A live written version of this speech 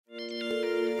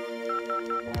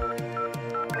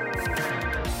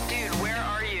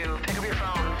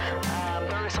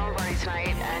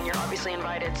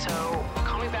So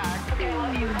call me back. Okay, I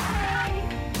love you. Bye.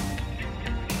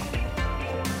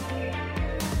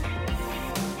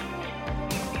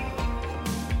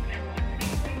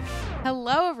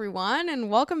 Hello, everyone, and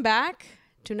welcome back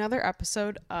to another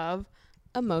episode of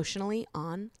Emotionally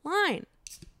Online.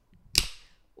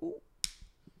 Ooh,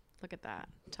 look at that.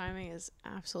 Timing is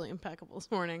absolutely impeccable this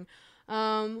morning.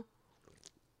 I'm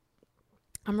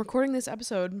recording this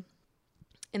episode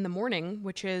in the morning,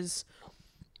 which is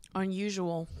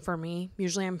unusual for me.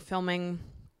 Usually I'm filming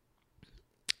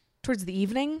towards the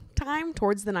evening time,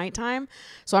 towards the nighttime.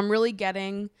 So I'm really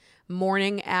getting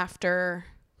morning after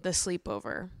the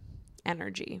sleepover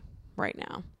energy right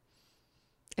now.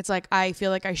 It's like I feel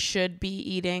like I should be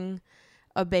eating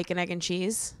a bacon, egg, and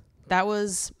cheese. That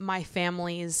was my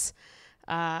family's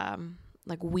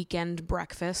like weekend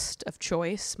breakfast of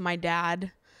choice. My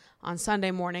dad on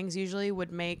Sunday mornings usually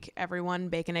would make everyone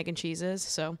bacon, egg, and cheeses.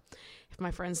 So if my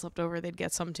friends slept over, they'd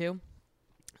get some too.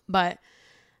 But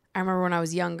I remember when I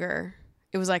was younger,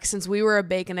 it was like, since we were a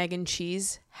bacon, egg, and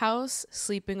cheese house,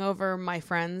 sleeping over my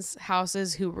friends'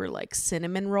 houses who were like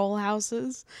cinnamon roll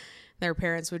houses, their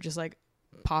parents would just like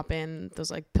pop in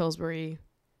those like Pillsbury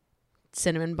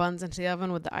cinnamon buns into the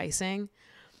oven with the icing.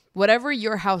 Whatever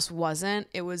your house wasn't,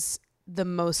 it was the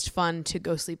most fun to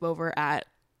go sleep over at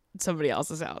somebody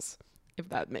else's house, if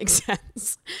that makes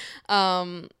sense.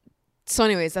 So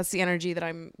anyways, that's the energy that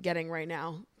I'm getting right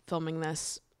now, filming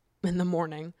this in the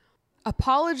morning.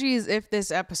 Apologies if this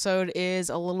episode is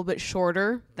a little bit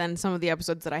shorter than some of the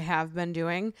episodes that I have been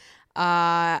doing.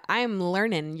 I am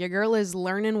learning. Your girl is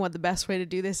learning what the best way to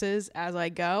do this is as I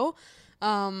go.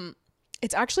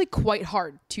 It's actually quite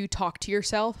hard to talk to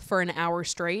yourself for an hour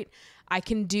straight. I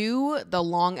can do the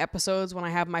long episodes when I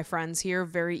have my friends here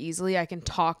very easily. I can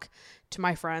talk to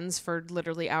my friends for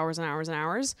literally hours and hours and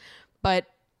hours, but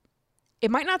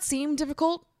it might not seem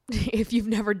difficult if you've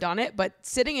never done it, but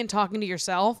sitting and talking to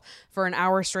yourself for an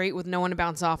hour straight with no one to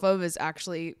bounce off of is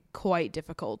actually quite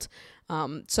difficult.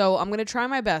 So I'm going to try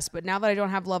my best, but now that I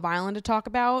don't have Love Island to talk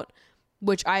about,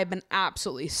 which I have been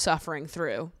absolutely suffering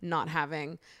through, not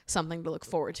having something to look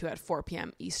forward to at 4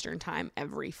 p.m. Eastern time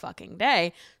every fucking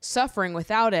day, suffering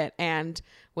without it and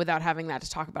without having that to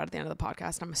talk about at the end of the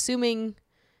podcast. I'm assuming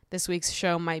this week's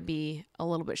show might be a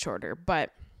little bit shorter,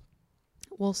 but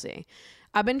we'll see.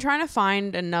 I've been trying to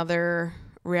find another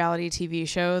reality TV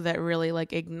show that really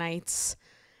like ignites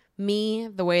me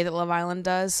the way that Love Island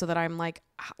does, so that I'm like,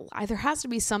 there has to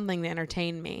be something to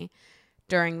entertain me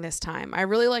during this time. I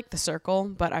really like The Circle,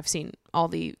 but I've seen all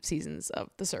the seasons of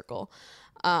The Circle.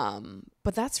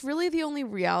 But that's really the only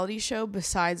reality show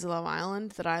besides Love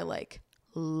Island that I like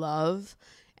love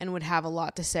and would have a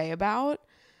lot to say about.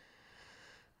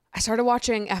 I started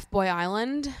watching F-Boy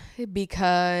Island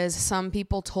because some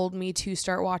people told me to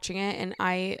start watching it, and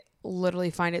I literally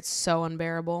find it so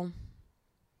unbearable.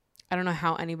 I don't know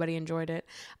how anybody enjoyed it.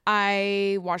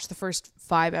 I watched the first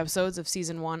 5 episodes of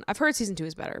season 1. I've heard season 2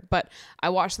 is better, but I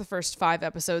watched the first 5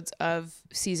 episodes of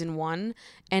season 1,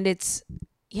 and it's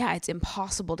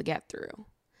impossible to get through.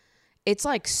 It's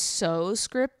like so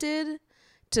scripted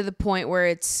to the point where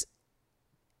it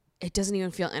doesn't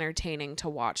even feel entertaining to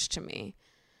watch to me.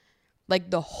 Like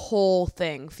the whole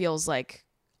thing feels like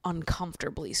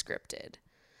uncomfortably scripted.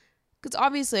 Because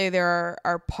obviously there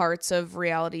are parts of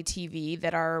reality TV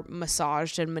that are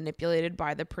massaged and manipulated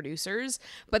by the producers,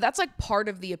 but that's like part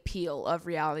of the appeal of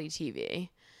reality TV.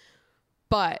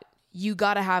 But you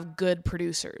got to have good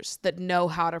producers that know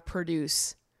how to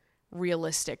produce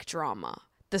realistic drama.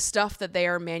 The stuff that they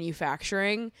are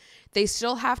manufacturing, they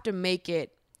still have to make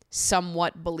it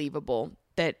somewhat believable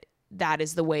that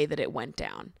is the way that it went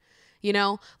down. You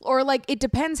know, or like it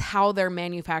depends how they're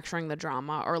manufacturing the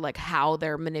drama or like how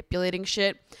they're manipulating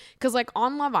shit. Because like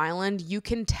on Love Island, you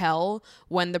can tell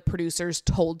when the producers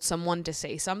told someone to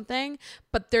say something,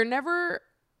 but they're never,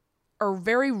 or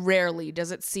very rarely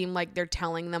does it seem like they're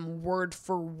telling them word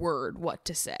for word what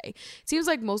to say. It seems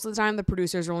like most of the time the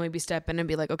producers will maybe step in and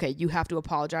be like, okay, you have to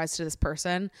apologize to this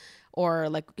person or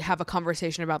like have a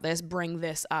conversation about this, bring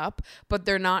this up, but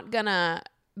they're not gonna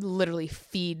literally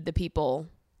feed the people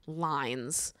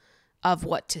lines of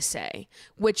what to say,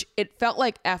 which it felt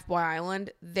like F-Boy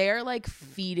Island. They're like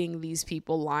feeding these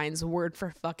people lines word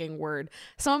for fucking word.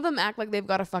 Some of them act like they've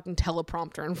got a fucking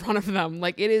teleprompter in front of them.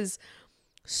 Like it is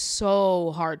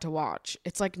so hard to watch.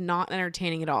 It's like not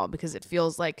entertaining at all because it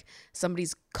feels like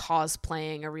somebody's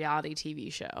cosplaying a reality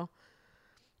TV show.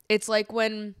 It's like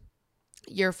when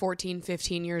you're 14,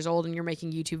 15 years old and you're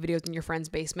making YouTube videos in your friend's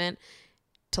basement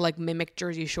to like mimic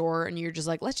Jersey Shore and you're just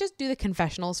like, let's just do the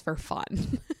confessionals for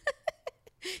fun.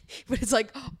 But it's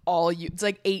like it's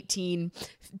like 18,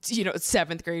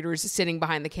 7th graders sitting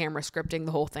behind the camera scripting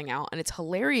the whole thing out. And it's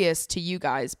hilarious to you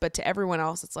guys, but to everyone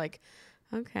else, it's like,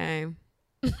 okay.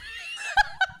 That's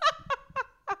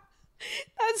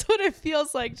what it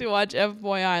feels like to watch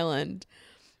F-Boy Island.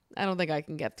 I don't think I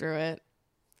can get through it.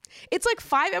 It's like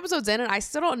 5 episodes in and I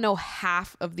still don't know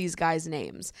half of these guys'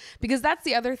 names, because that's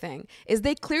the other thing, is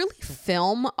they clearly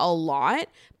film a lot,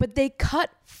 but they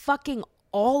cut fucking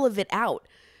all of it out.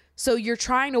 So you're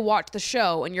trying to watch the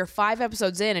show and you're 5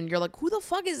 episodes in and you're like, who the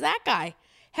fuck is that guy?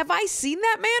 Have I seen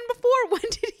that man before? When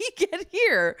did he get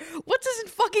here? What's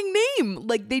his fucking name?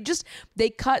 Like they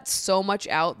cut so much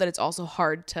out that it's also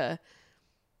hard to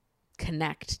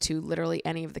connect to literally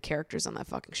any of the characters on that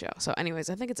fucking show. So anyways,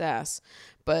 I think it's ass,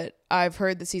 but I've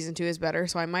heard that season 2 is better,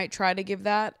 so I might try to give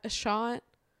that a shot.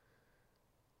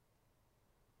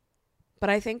 But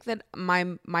I think that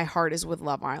my heart is with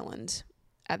Love Island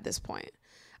at this point.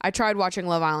 I tried watching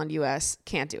Love Island US,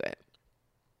 can't do it.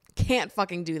 Can't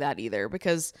fucking do that either,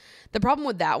 because the problem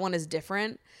with that one is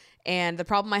different. And the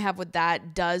problem I have with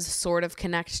that does sort of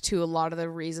connect to a lot of the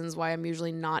reasons why I'm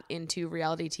usually not into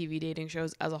reality TV dating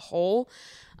shows as a whole.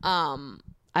 I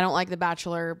don't like The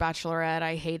Bachelor, Bachelorette.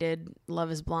 I hated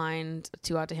Love is Blind.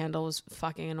 Too Hot to Handle was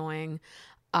fucking annoying.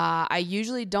 I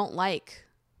usually don't like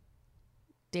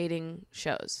dating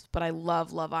shows, but I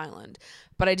love Love Island.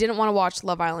 But I didn't want to watch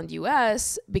Love Island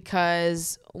US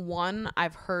because, one,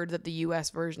 I've heard that the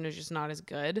US version is just not as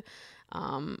good.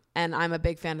 And I'm a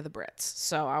big fan of the Brits.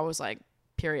 So I was like,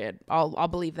 period. I'll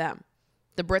believe them.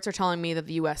 The Brits are telling me that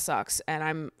the US sucks,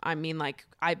 and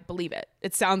I believe it.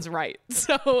 It sounds right.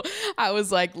 So I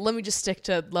was like, let me just stick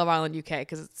to Love Island UK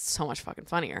because it's so much fucking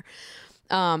funnier.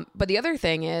 But the other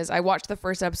thing is, I watched the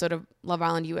first episode of Love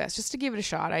Island US just to give it a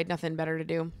shot. I had nothing better to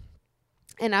do.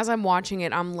 And as I'm watching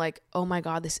it, I'm like, oh my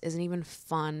God, this isn't even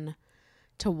fun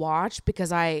to watch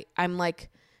because I'm like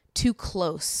too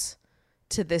close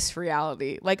to this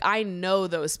reality. Like, I know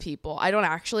those people. I don't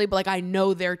actually, but like I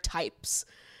know their types,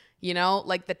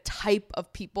 like the type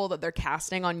of people that they're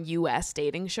casting on US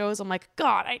dating shows. I'm like,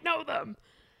 God, I know them.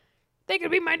 They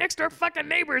could be my next door fucking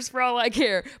neighbors for all I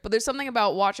care. But there's something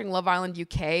about watching Love Island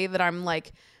UK that I'm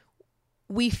like,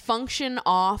 we function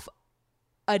off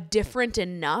a different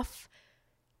enough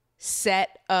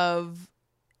set of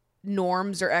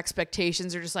norms or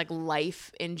expectations, or just like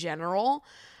life in general.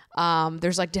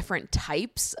 There's like different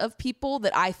types of people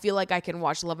that I feel like I can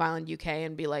watch Love Island UK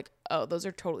and be like, oh, those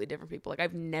are totally different people. Like,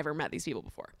 I've never met these people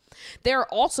before. They're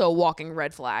also walking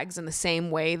red flags in the same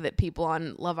way that people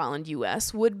on Love Island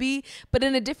US would be, but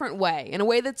in a different way, in a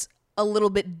way that's a little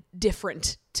bit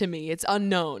different to me. It's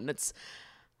unknown. It's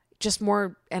just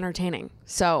more entertaining.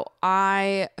 So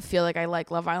I feel like I like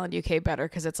Love Island UK better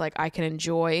because it's like I can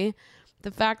enjoy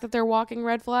the fact that they're walking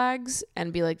red flags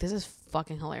and be like, this is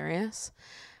fucking hilarious.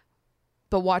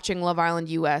 But watching Love Island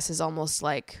US is almost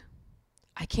like,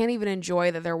 I can't even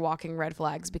enjoy that they're walking red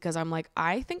flags because I'm like,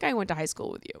 I think I went to high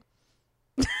school with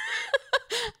you.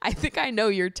 I think I know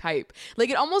your type. Like,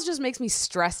 it almost just makes me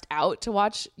stressed out to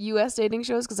watch US dating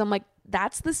shows because I'm like,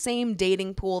 that's the same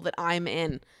dating pool that I'm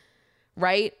in,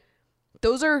 right?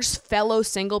 Those are fellow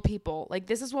single people. Like,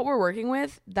 this is what we're working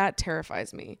with. That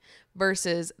terrifies me.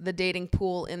 Versus the dating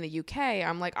pool in the UK,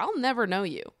 I'm like, I'll never know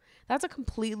you. That's a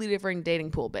completely different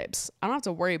dating pool, babes. I don't have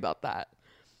to worry about that.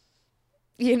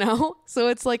 So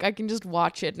it's like I can just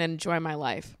watch it and enjoy my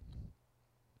life.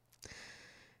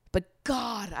 But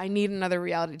God, I need another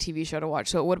reality TV show to watch.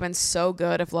 So it would have been so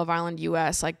good if Love Island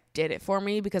US did it for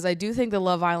me, because I do think the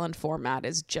Love Island format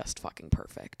is just fucking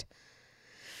perfect.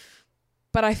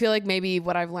 But I feel like maybe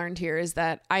what I've learned here is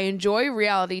that I enjoy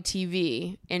reality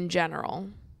TV in general.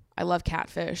 I love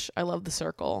Catfish. I love The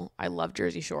Circle. I love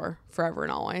Jersey Shore, forever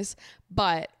and always.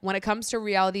 But when it comes to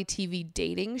reality TV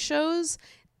dating shows,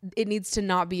 it needs to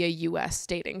not be a US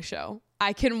dating show.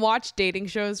 I can watch dating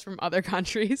shows from other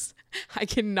countries. I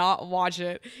cannot watch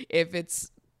it if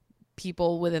it's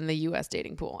people within the US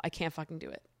dating pool. I can't fucking do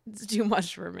it. It's too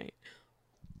much for me.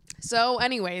 So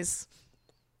anyways,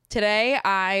 today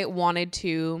I wanted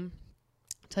to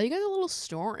tell you guys a little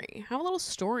story. Have a little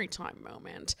story time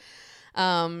moment.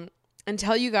 And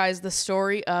tell you guys the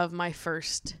story of my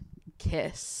first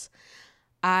kiss.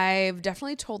 I've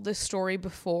definitely told this story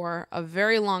before, a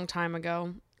very long time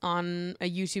ago, on a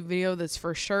YouTube video that's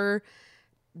for sure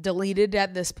deleted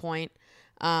at this point.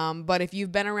 But if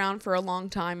you've been around for a long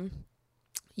time,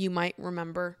 you might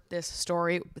remember this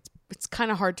story. It's kind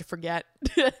of hard to forget.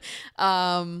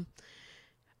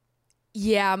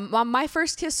 Yeah, my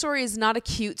first kiss story is not a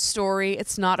cute story.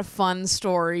 It's not a fun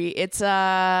story. It's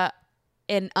an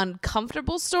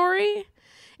uncomfortable story.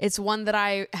 It's one that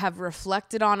I have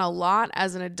reflected on a lot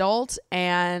as an adult,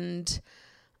 and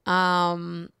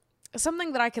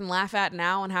something that I can laugh at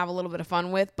now and have a little bit of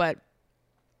fun with, but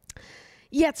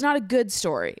yeah, it's not a good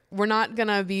story. We're not going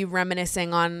to be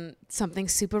reminiscing on something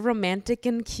super romantic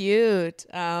and cute.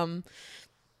 We're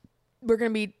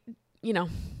going to be,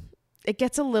 it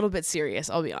gets a little bit serious,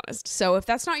 I'll be honest. So if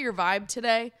that's not your vibe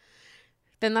today,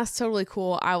 then that's totally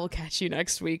cool. I will catch you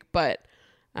next week. But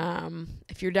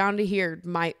if you're down to hear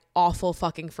my awful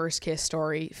fucking first kiss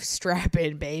story, strap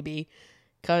in, baby,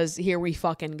 because here we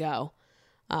fucking go.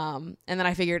 And then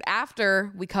I figured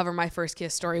after we cover my first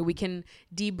kiss story, we can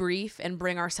debrief and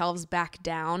bring ourselves back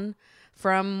down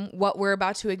from what we're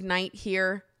about to ignite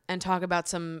here and talk about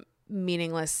some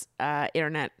meaningless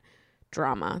internet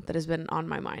drama that has been on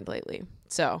my mind lately.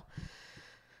 So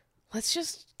let's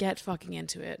just get fucking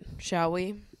into it, shall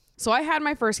we? So I had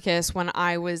my first kiss when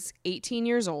I was 18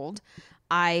 years old.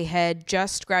 I had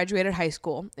just graduated high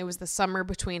school. It was the summer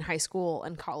between high school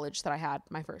and college that I had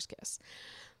my first kiss.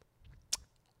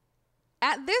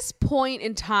 At this point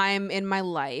in time in my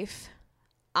life,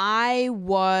 I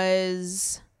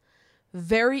was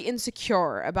very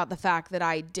insecure about the fact that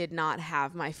I did not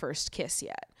have my first kiss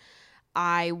yet.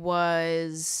 I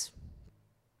was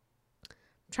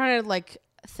trying to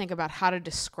think about how to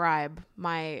describe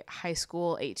my high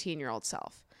school 18-year-old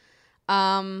self.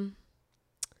 I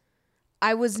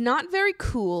was not very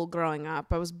cool growing up.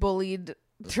 I was bullied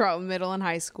throughout middle and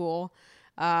high school.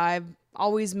 I've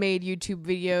always made YouTube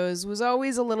videos, was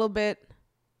always a little bit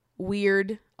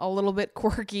weird, a little bit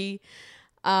quirky.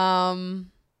 I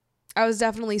was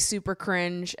definitely super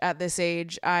cringe at this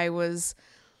age. I was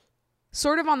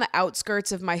sort of on the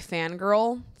outskirts of my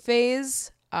fangirl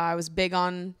phase. I was big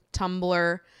on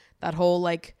Tumblr, that whole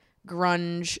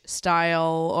grunge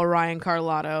style, Orion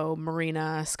Carlotta,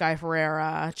 Marina, Sky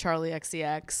Ferreira, Charlie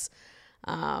XCX.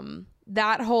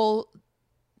 That whole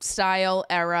style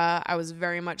era, I was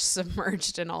very much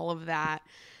submerged in all of that.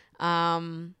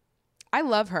 I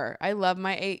love her. I love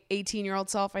my 18-year-old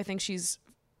self. I think she's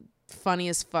funny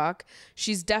as fuck.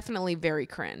 She's definitely very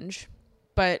cringe,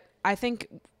 but I think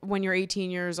when you're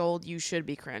 18 years old, you should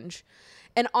be cringe.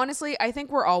 And honestly, I think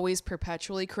we're always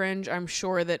perpetually cringe. I'm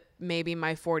sure that maybe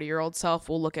my 40-year-old self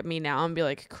will look at me now and be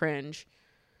like, cringe.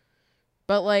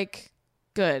 But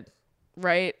good,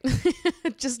 right?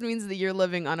 It just means that you're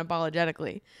living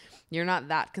unapologetically. You're not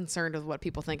that concerned with what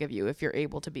people think of you if you're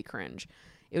able to be cringe.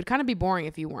 It would kind of be boring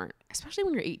if you weren't, especially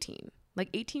when you're 18.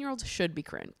 18-year-olds should be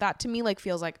cringe. That to me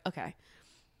feels like, okay,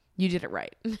 you did it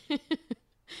right.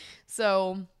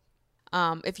 So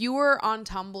if you were on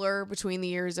Tumblr between the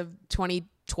years of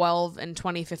 2012 and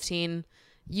 2015,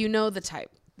 you know the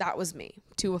type. That was me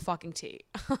to a fucking T.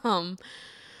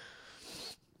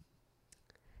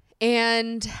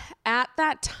 And at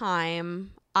that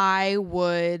time, I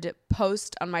would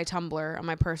post on my Tumblr, on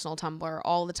my personal Tumblr,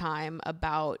 all the time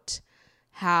about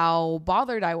how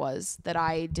bothered I was that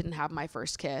I didn't have my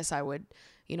first kiss. I would,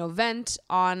 vent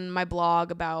on my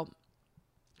blog about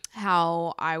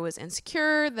how I was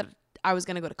insecure, that I was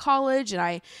going to go to college and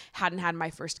I hadn't had my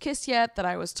first kiss yet, that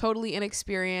I was totally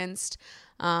inexperienced.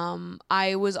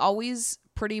 I was always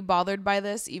pretty bothered by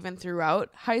this, even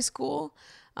throughout high school.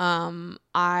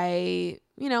 I,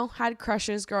 had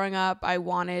crushes growing up. I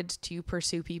wanted to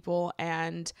pursue people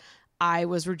and I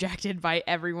was rejected by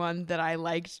everyone that I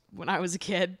liked when I was a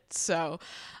kid. So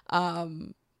I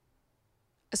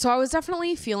was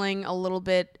definitely feeling a little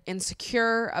bit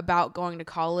insecure about going to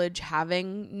college,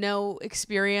 having no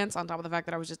experience, on top of the fact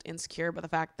that I was just insecure about the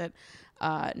fact that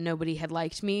nobody had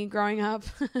liked me growing up.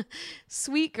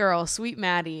 Sweet girl, sweet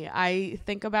Maddie. I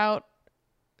think about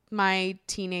my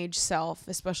teenage self,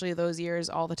 especially those years,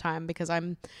 all the time, because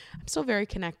I'm still very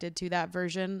connected to that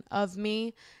version of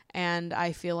me, and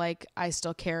I feel like I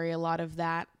still carry a lot of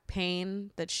that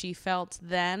pain that she felt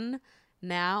then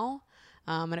now.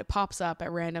 And it pops up at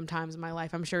random times in my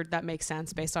life. I'm sure that makes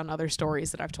sense based on other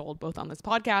stories that I've told both on this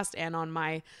podcast and on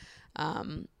my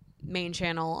main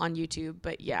channel on YouTube.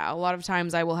 But yeah, a lot of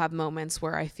times I will have moments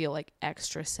where I feel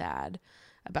extra sad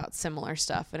about similar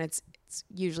stuff. And it's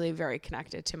usually very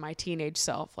connected to my teenage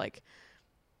self,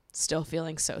 still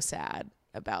feeling so sad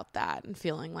about that and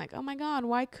feeling oh my God,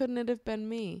 why couldn't it have been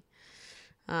me?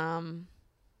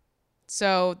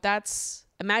 So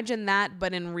imagine that,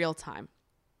 but in real time.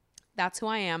 That's who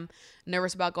I am.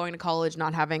 Nervous about going to college,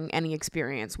 not having any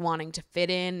experience, wanting to fit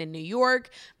in New York,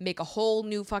 make a whole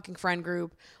new fucking friend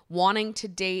group, wanting to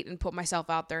date and put myself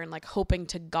out there and hoping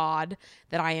to God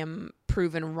that I am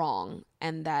proven wrong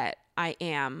and that I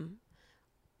am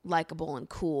likable and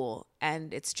cool.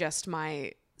 And it's just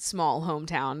my small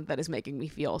hometown that is making me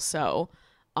feel so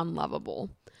unlovable.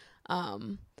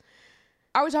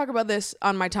 I would talk about this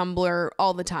on my Tumblr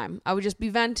all the time. I would just be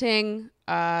venting,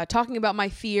 talking about my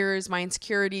fears, my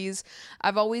insecurities.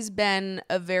 I've always been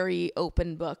a very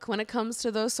open book when it comes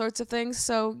to those sorts of things.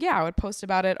 So yeah, I would post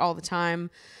about it all the time.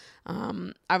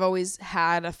 I've always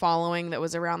had a following that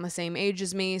was around the same age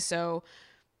as me. So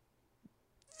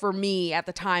for me at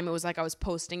the time, it was like I was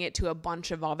posting it to a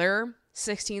bunch of other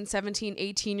 16, 17,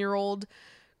 18-year-old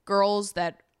girls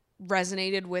that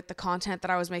resonated with the content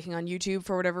that I was making on YouTube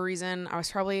for whatever reason. I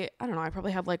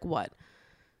probably had like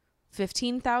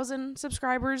 15,000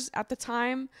 subscribers at the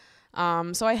time.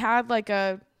 So I had like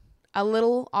a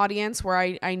little audience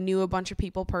where I knew a bunch of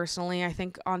people personally. I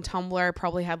think on Tumblr, I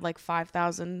probably had like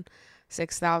 5,000,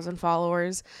 6,000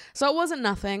 followers. So it wasn't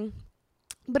nothing,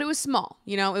 but it was small,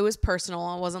 it was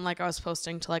personal. It wasn't like I was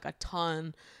posting to like a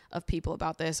ton of people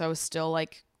about this. I was still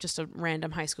like just a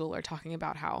random high schooler talking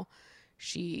about how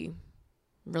she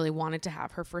really wanted to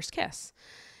have her first kiss.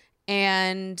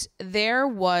 And there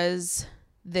was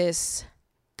this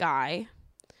guy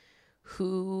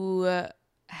who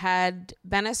had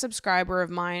been a subscriber of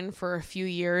mine for a few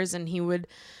years, and he would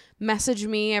message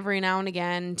me every now and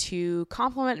again to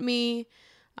compliment me,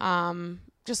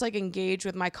 just like engage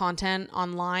with my content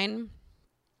online.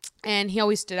 And he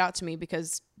always stood out to me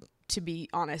because, to be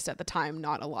honest, at the time,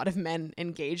 not a lot of men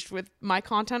engaged with my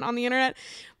content on the internet.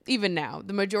 Even now,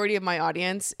 the majority of my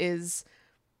audience is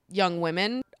young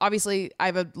women. Obviously, I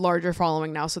have a larger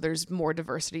following now, so there's more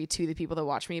diversity to the people that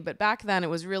watch me. But back then, it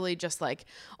was really just like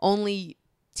only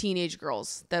teenage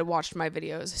girls that watched my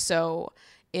videos. So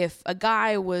if a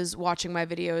guy was watching my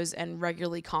videos and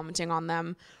regularly commenting on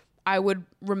them, I would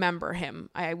remember him.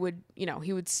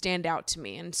 He would stand out to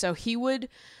me. And so he would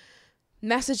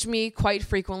message me quite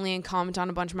frequently and comment on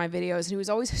a bunch of my videos. And he was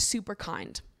always super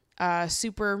kind,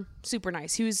 super, super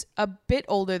nice. He was a bit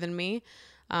older than me.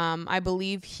 I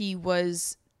believe he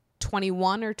was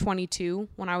 21 or 22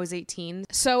 when I was 18.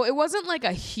 So it wasn't like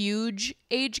a huge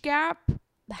age gap.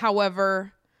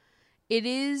 However, it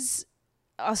is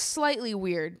slightly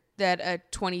weird that a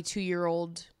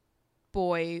 22-year-old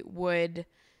boy would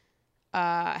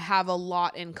have a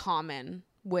lot in common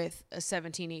with a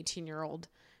 17, 18-year-old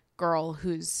girl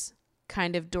who's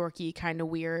kind of dorky, kind of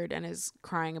weird, and is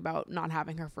crying about not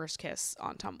having her first kiss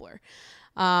on Tumblr.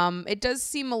 It does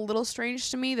seem a little strange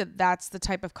to me that that's the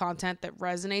type of content that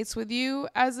resonates with you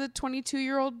as a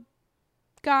 22-year-old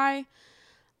guy,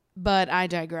 but I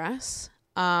digress.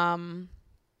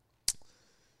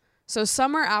 So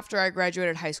summer after I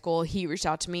graduated high school, he reached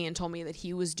out to me and told me that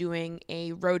he was doing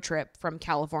a road trip from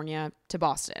California to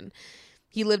Boston.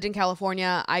 He lived in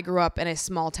California. I grew up in a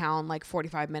small town like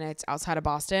 45 minutes outside of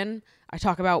Boston. I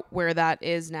talk about where that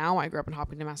is now. I grew up in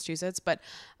Hopkinton, Massachusetts. But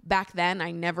back then,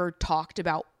 I never talked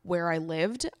about where I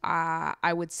lived.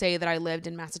 I would say that I lived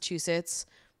in Massachusetts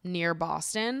near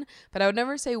Boston, but I would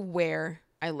never say where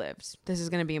I lived. This is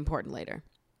going to be important later.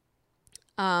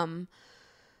 But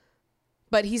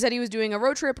he said he was doing a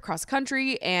road trip across the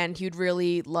country and he'd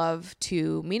really love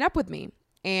to meet up with me.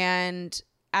 And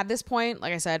at this point,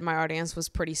 like I said, my audience was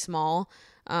pretty small.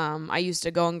 I used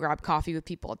to go and grab coffee with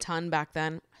people a ton back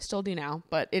then. I still do now,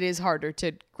 but it is harder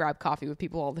to grab coffee with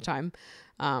people all the time,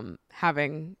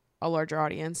 having a larger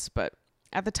audience. But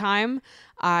at the time,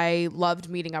 I loved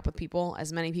meeting up with people,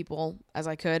 as many people as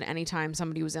I could. Anytime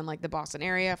somebody was in like the Boston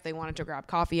area, if they wanted to grab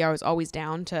coffee, I was always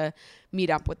down to meet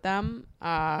up with them.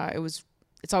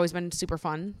 It's always been super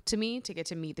fun to me to get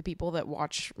to meet the people that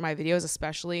watch my videos,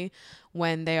 especially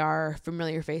when they are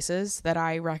familiar faces that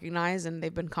I recognize and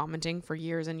they've been commenting for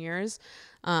years and years.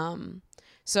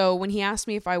 So when he asked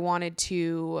me if I wanted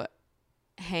to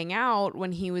hang out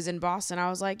when he was in Boston,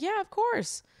 I was like, yeah, of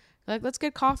course. Like, let's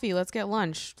get coffee. Let's get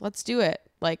lunch. Let's do it.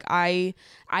 Like, I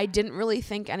didn't really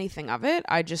think anything of it.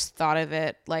 I just thought of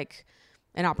it like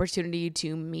an opportunity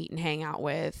to meet and hang out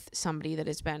with somebody that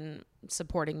has been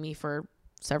supporting me for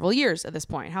several years at this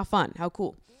point. How fun. How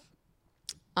cool.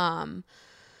 I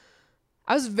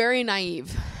was very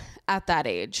naive at that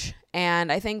age.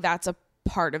 And I think that's a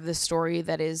part of the story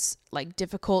that is like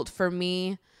difficult for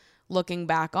me looking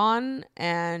back on.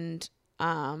 And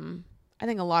I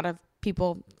think a lot of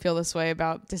people feel this way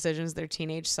about decisions their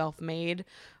teenage self made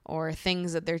or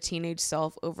things that their teenage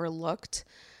self overlooked.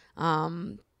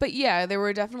 But yeah, there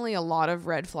were definitely a lot of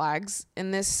red flags in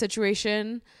this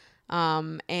situation.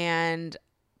 And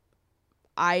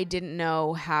I didn't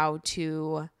know how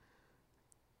to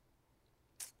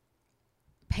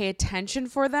pay attention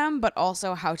for them, but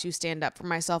also how to stand up for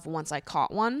myself once I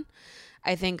caught one.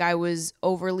 I think I was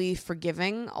overly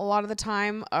forgiving a lot of the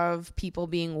time of people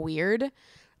being weird.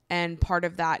 And part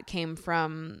of that came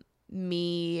from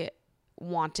me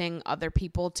wanting other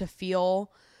people to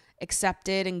feel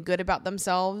accepted and good about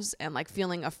themselves, and like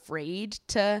feeling afraid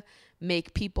to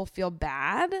make people feel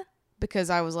bad, because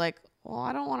I was like, well,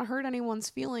 I don't want to hurt anyone's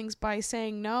feelings by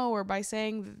saying no, or by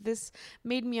saying that this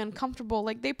made me uncomfortable.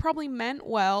 Like, they probably meant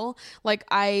well. Like,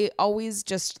 I always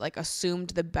just like assumed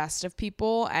the best of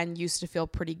people and used to feel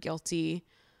pretty guilty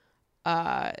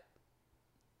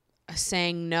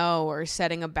saying no or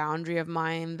setting a boundary of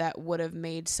mine that would have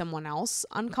made someone else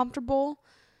uncomfortable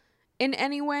in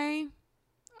any way.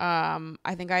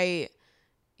 I think I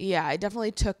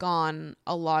definitely took on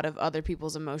a lot of other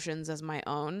people's emotions as my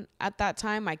own at that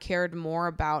time. I cared more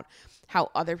about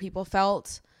how other people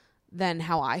felt than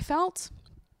how I felt.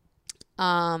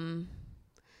 Yeah,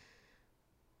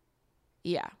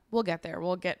 we'll get there.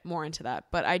 We'll get more into that.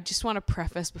 But I just want to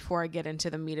preface before I get into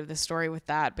the meat of the story with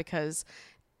that, because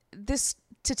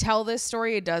to tell this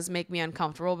story, it does make me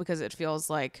uncomfortable, because it feels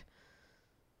like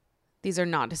these are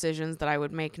not decisions that I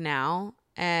would make now.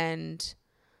 And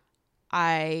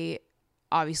I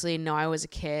obviously know I was a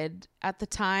kid at the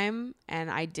time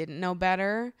and I didn't know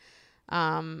better.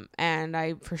 And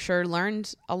I for sure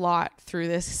learned a lot through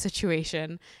this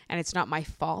situation, and it's not my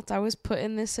fault I was put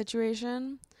in this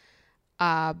situation.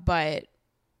 But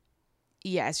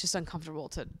yeah, it's just uncomfortable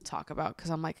to talk about,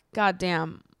 because I'm like, God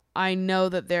damn, I know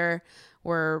that there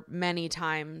were many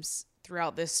times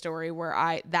throughout this story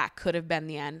where that could have been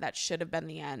the end. That should have been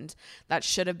the end. That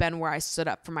should have been where I stood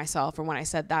up for myself, or when I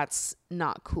said, that's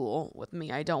not cool with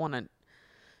me, I don't want to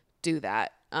do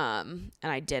that. And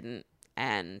I didn't.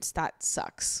 And that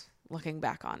sucks looking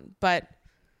back on. But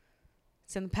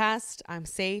it's in the past. I'm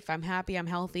safe. I'm happy. I'm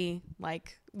healthy.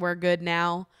 Like, we're good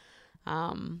now.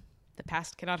 The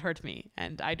past cannot hurt me.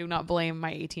 And I do not blame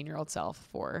my 18-year-old self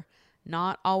for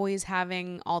not always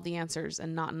having all the answers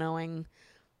and not knowing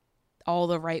all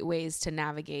the right ways to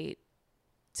navigate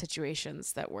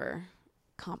situations that were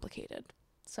complicated.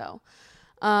 So,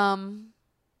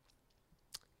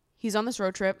 he's on this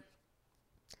road trip.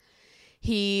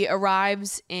 He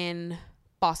arrives in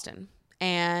Boston,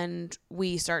 and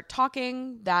we start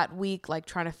talking that week, like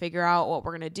trying to figure out what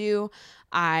we're going to do.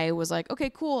 I was like,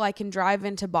 okay, cool. I can drive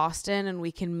into Boston and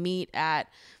we can meet at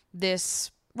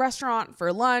this restaurant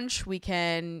for lunch. We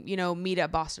can, meet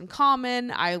at Boston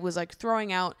Common. I was like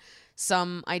throwing out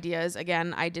some ideas.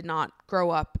 Again, I did not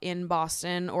grow up in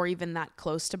Boston or even that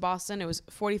close to Boston. It was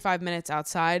 45 minutes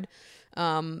outside.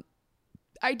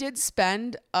 I did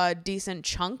spend a decent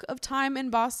chunk of time in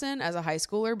Boston as a high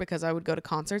schooler because I would go to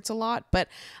concerts a lot, but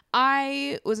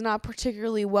I was not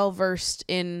particularly well versed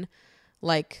in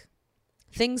like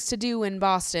things to do in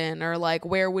Boston, or like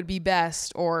where would be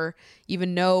best, or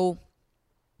even know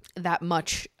that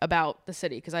much about the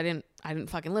city, because I didn't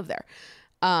fucking live there.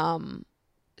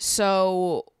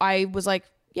 So I was like,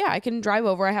 yeah, I can drive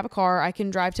over. I have a car. I can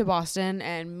drive to Boston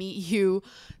and meet you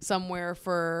somewhere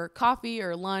for coffee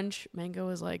or lunch. Mango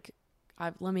was like,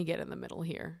 let me get in the middle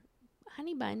here.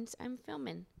 Honey buns, I'm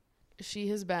filming. She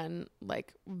has been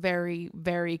like very,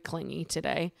 very clingy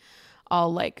today.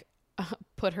 I'll like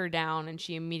put her down and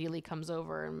she immediately comes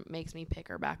over and makes me pick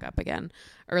her back up again.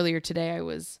 Earlier today,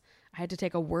 I had to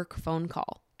take a work phone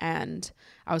call, and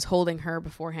I was holding her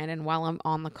beforehand, and while I'm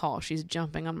on the call, she's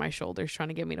jumping on my shoulders trying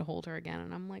to get me to hold her again,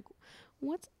 and I'm like,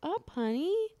 what's up,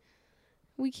 honey?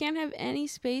 We can't have any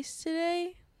space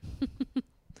today?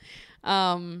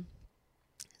 So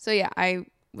yeah, I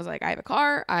was like, I have a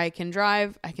car, I can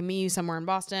drive, I can meet you somewhere in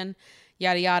Boston,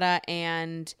 yada yada.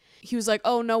 And he was like,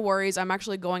 oh, no worries, I'm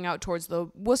actually going out towards the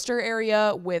Worcester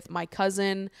area with my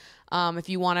cousin, if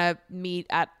you want to meet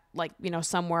at like,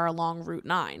 somewhere along Route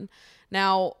 9.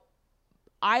 Now,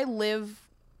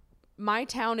 my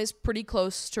town is pretty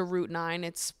close to Route 9.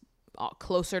 It's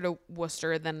closer to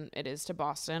Worcester than it is to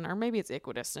Boston, or maybe it's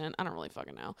equidistant. I don't really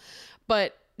fucking know.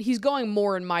 But he's going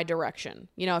more in my direction.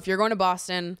 If you're going to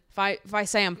Boston, if I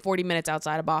say I'm 40 minutes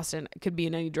outside of Boston, it could be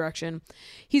in any direction.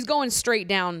 He's going straight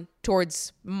down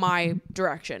towards my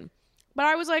direction. But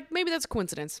I was like, maybe that's a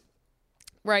coincidence,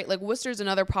 right? Like, Worcester's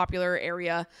another popular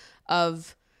area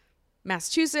of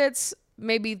Massachusetts.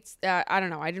 Maybe I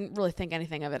don't know. I didn't really think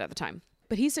anything of it at the time.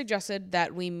 But he suggested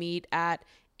that we meet at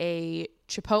a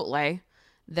Chipotle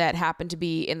that happened to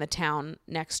be in the town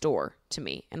next door to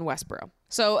me in Westboro.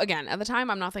 So again, at the time,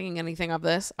 I'm not thinking anything of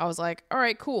this. I was like, all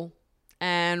right, cool.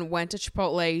 And went to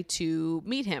Chipotle to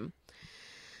meet him.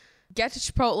 Get to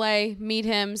Chipotle, meet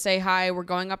him, say hi. We're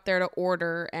going up there to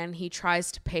order, and he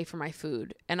tries to pay for my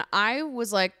food. And I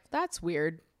was like, that's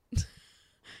weird.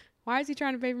 Why is he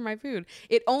trying to pay for my food?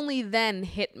 It only then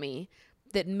hit me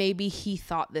that maybe he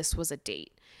thought this was a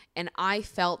date. And I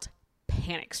felt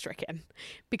panic stricken,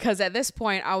 because at this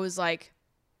point I was like,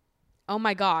 Oh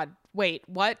my God. Wait,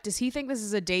 what? Does he think this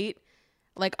is a date?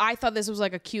 Like, I thought this was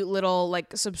like a cute little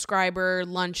like subscriber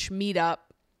lunch meetup.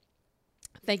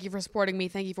 Thank you for supporting me.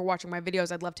 Thank you for watching my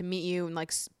videos. I'd love to meet you and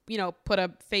like, you know, put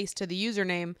a face to the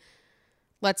username.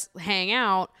 Let's hang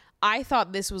out. I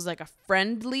thought this was like a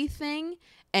friendly thing,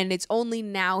 and it's only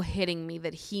now hitting me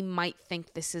that he might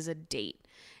think this is a date.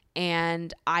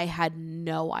 And I had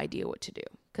no idea what to do.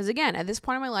 Because again, at this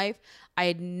point in my life, I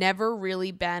had never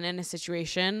really been in a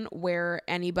situation where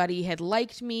anybody had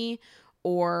liked me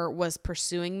or was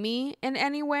pursuing me in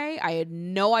any way. I had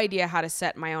no idea how to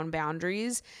set my own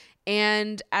boundaries.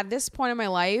 And at this point in my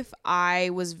life, I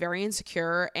was very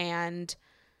insecure and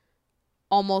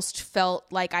almost felt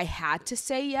like I had to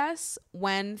say yes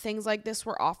when things like this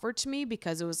were offered to me,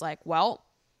 because it was like, well,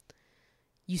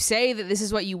 you say that this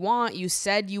is what you want. You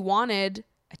said you wanted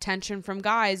attention from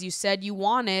guys. You said you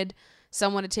wanted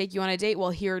someone to take you on a date.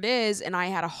 Well, here it is. And I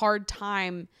had a hard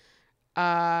time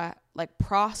like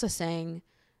processing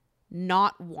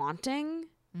not wanting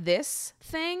this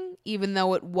thing, even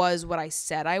though it was what I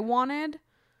said I wanted.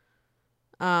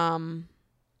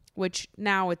 Which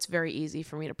now it's very easy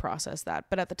for me to process that.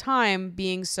 But at the time,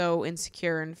 being so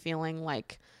insecure and feeling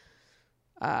like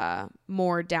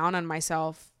more down on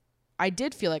myself, I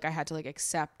did feel like I had to like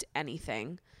accept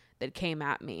anything that came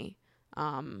at me.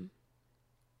 And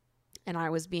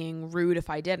I was being rude if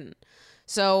I didn't.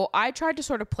 So I tried to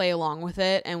sort of play along with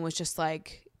it and was just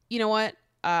like, you know what?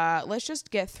 Let's just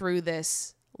get through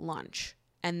this lunch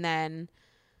and then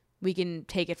we can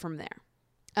take it from there.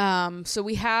 So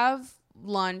we have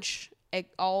lunch. It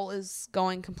all is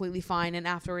going completely fine. And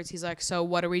afterwards he's like, so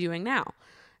what are we doing now?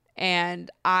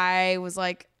 And I was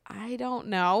like, I don't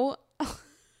know.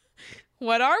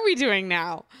 What are we doing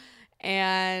now?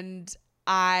 And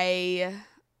I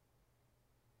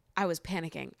was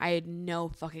panicking. I had no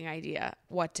fucking idea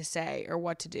what to say or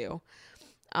what to do.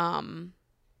 At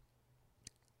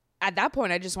that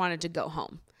point, I just wanted to go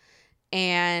home.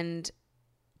 And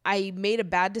I made a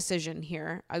bad decision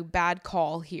here, a bad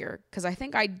call here, because I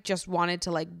think I just wanted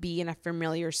to like be in a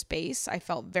familiar space. I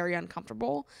felt very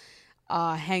uncomfortable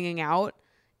hanging out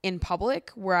in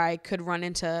public where I could run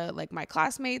into like my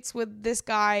classmates with this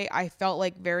guy. I felt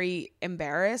like very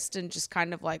embarrassed and just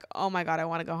kind of like, oh my God, I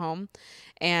want to go home.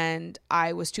 And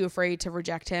I was too afraid to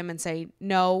reject him and say,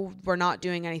 no, we're not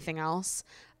doing anything else.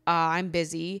 I'm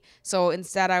busy. So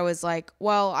instead I was like,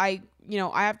 well, I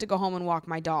have to go home and walk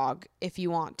my dog if you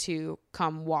want to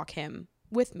come walk him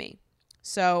with me.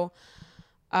 So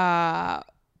I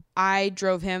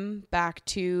drove him back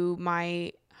to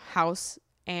my house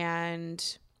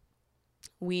and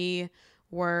we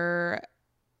were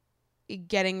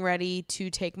getting ready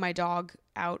to take my dog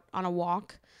out on a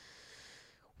walk.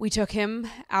 We took him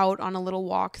out on a little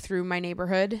walk through my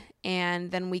neighborhood, and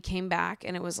then we came back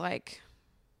and it was like,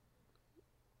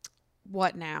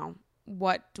 what now?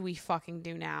 What do we fucking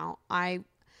do now? I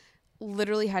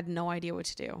literally had no idea what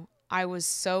to do. I was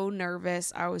so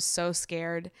nervous. I was so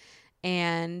scared.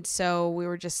 And so we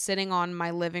were just sitting on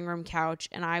my living room couch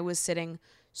and I was sitting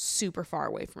super far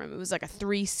away from him. It was like a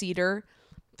 3-seater,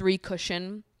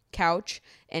 3-cushion couch,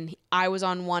 and I was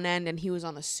on one end and he was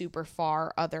on the super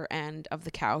far other end of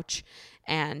the couch.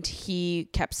 And he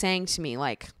kept saying to me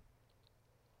like,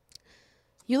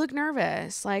 you look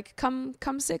nervous. Like, come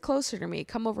sit closer to me.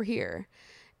 Come over here.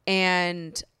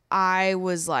 And I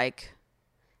was like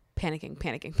panicking.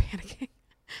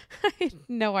 I had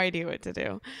no idea what to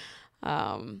do.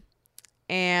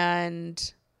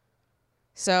 And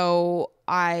so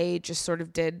I just sort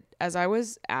of did as I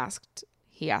was asked.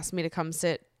 He asked me to come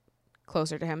sit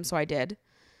closer to him, so I did.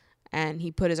 And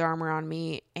he put his arm around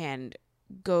me and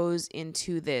goes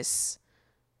into this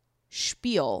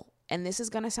spiel. And this is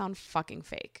going to sound fucking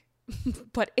fake,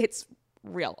 but it's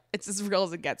real. It's as real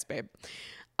as it gets, babe.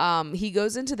 He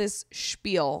goes into this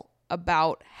spiel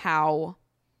about how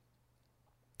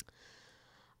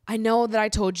I know that I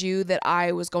told you that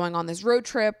I was going on this road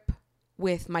trip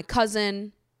with my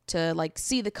cousin to like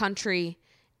see the country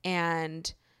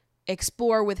and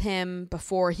explore with him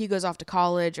before he goes off to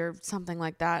college or something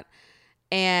like that.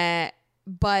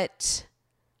 But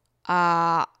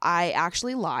I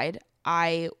actually lied.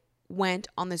 I went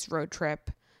on this road trip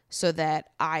so that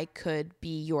I could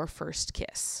be your first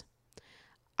kiss.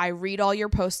 I read all your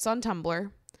posts on Tumblr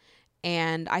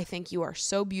and I think you are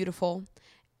so beautiful,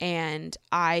 and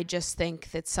I just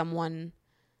think that someone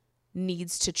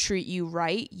needs to treat you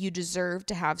right. You deserve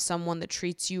to have someone that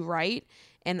treats you right,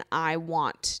 and I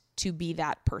want to be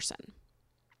that person.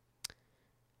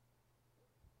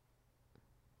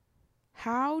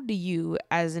 How do you,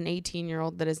 as an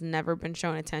 18-year-old that has never been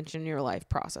shown attention in your life,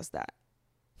 process that?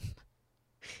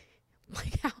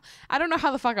 I don't know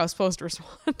how the fuck I was supposed to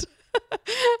respond.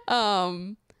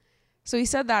 So he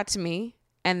said that to me,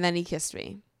 and then he kissed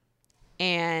me.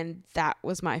 And that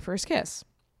was my first kiss.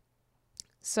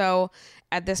 So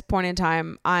at this point in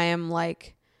time, I am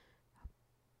like,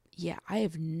 yeah, I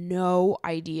have no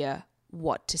idea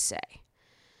what to say.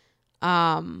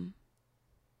 I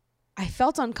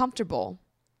felt uncomfortable,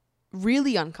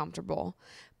 really uncomfortable,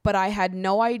 but I had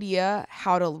no idea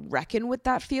how to reckon with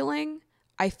that feeling.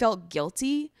 I felt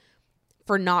guilty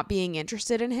for not being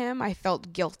interested in him. I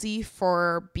felt guilty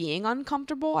for being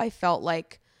uncomfortable. I felt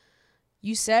like,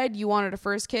 you said you wanted a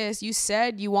first kiss. You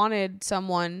said you wanted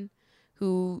someone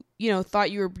who, you know,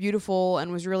 thought you were beautiful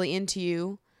and was really into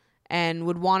you and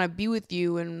would want to be with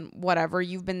you and whatever.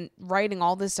 You've been writing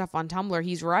all this stuff on Tumblr.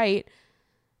 He's right.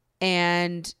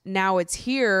 And now it's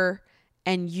here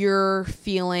and you're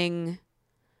feeling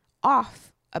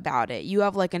off about it. You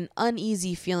have like an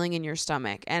uneasy feeling in your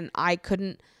stomach. And I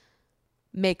couldn't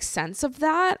make sense of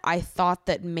that. I thought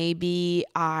that maybe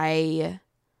I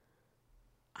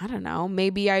don't know,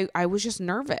 maybe I was just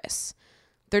nervous.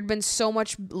 There'd been so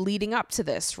much leading up to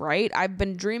this, right? I've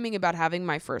been dreaming about having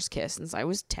my first kiss since I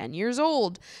was 10 years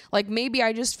old. Like maybe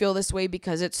I just feel this way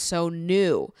because it's so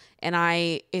new and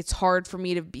it's hard for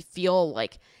me to feel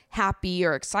like happy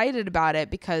or excited about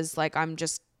it because like I'm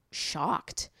just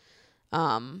shocked.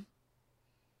 But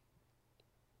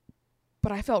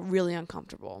I felt really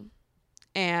uncomfortable.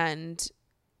 And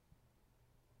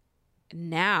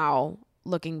now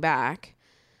looking back,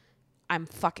 I'm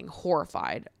fucking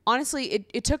horrified. Honestly,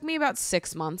 it took me about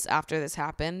 6 months after this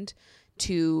happened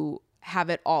to have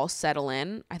it all settle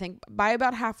in. I think by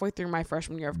about halfway through my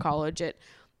freshman year of college, it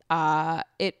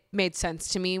made sense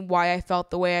to me why I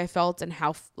felt the way I felt and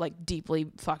how like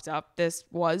deeply fucked up this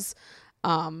was.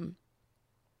 A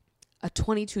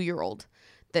 22-year-old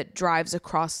that drives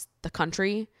across the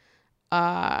country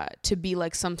to be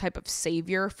like some type of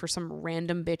savior for some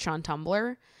random bitch on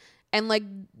Tumblr. And like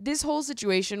this whole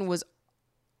situation was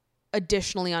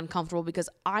additionally uncomfortable because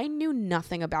I knew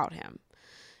nothing about him.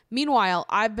 Meanwhile,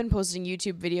 I've been posting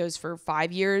YouTube videos for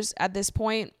 5 years at this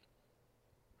point.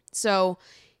 So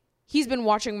he's been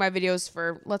watching my videos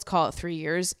for, let's call it 3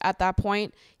 years at that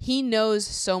point. He knows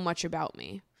so much about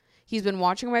me. He's been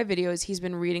watching my videos. He's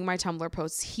been reading my Tumblr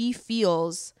posts. He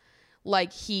feels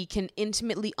like he can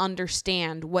intimately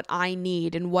understand what I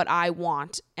need and what I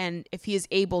want, and if he is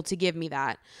able to give me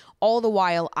that. All the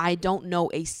while, I don't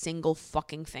know a single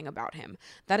fucking thing about him.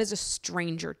 That is a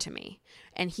stranger to me.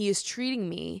 And he is treating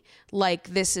me like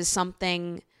this is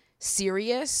something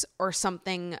serious or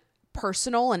something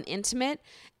personal and intimate.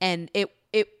 And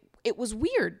it was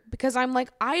weird because I'm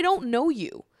like, I don't know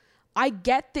you. I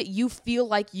get that you feel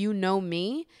like you know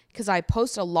me because I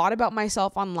post a lot about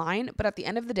myself online, but at the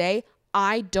end of the day,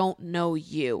 I don't know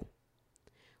you.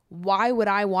 Why would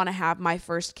I want to have my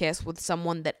first kiss with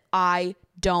someone that I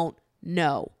don't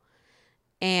know?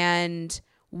 And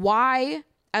why,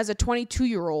 as a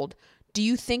 22-year-old, do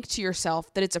you think to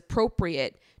yourself that it's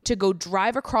appropriate to go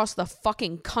drive across the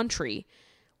fucking country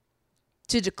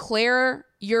to declare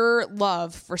your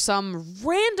love for some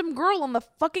random girl on the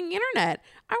fucking internet?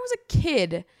 I was a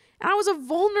kid, and I was a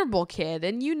vulnerable kid,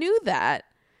 and you knew that.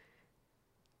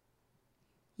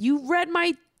 You read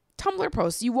my Tumblr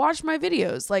posts, you watched my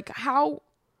videos, like how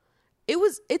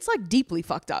it's like deeply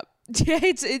fucked up.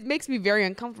 It makes me very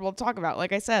uncomfortable to talk about.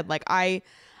 Like I said, like I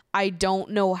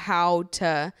don't know how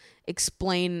to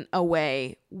explain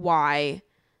away why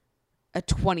a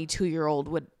 22-year-old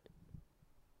would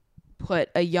put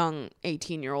a young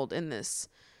 18-year-old in this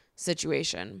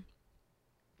situation.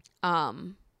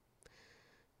 It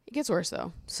gets worse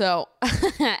though. So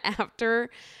after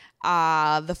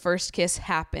the first kiss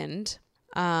happened,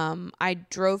 I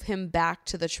drove him back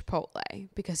to the Chipotle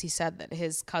because he said that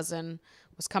his cousin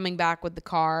was coming back with the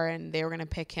car and they were going to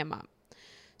pick him up.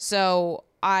 So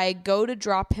I go to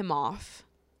drop him off,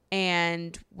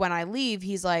 and when I leave,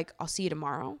 he's like, I'll see you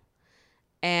tomorrow.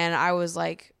 And I was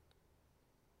like,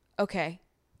 okay.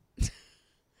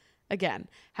 Again,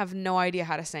 have no idea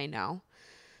how to say no.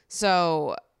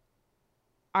 So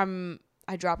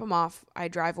I drop him off, I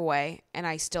drive away, and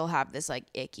I still have this like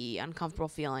icky, uncomfortable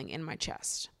feeling in my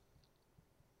chest.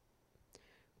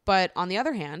 But on the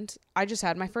other hand, I just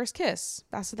had my first kiss.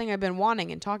 That's the thing I've been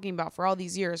wanting and talking about for all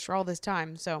these years, for all this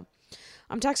time. So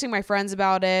I'm texting my friends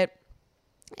about it,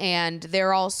 and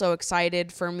they're all so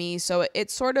excited for me. So it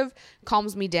sort of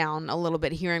calms me down a little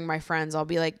bit hearing my friends. I'll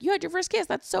be like, you had your first kiss.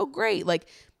 That's so great. Like,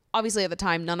 obviously at the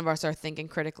time, none of us are thinking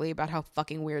critically about how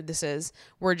fucking weird this is.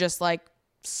 We're just like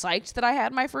psyched that I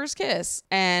had my first kiss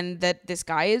and that this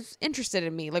guy is interested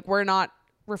in me. Like, we're not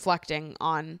reflecting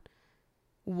on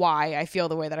why I feel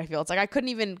the way that I feel. It's like I couldn't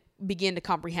even begin to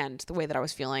comprehend the way that I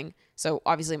was feeling. So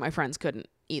obviously my friends couldn't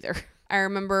either. I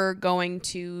remember going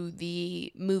to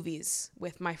the movies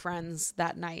with my friends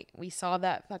that night. We saw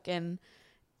that fucking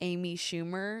Amy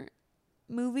Schumer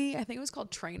movie. I think it was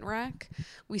called Trainwreck.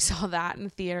 We saw that in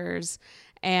theaters.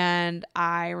 And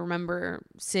I remember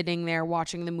sitting there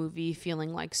watching the movie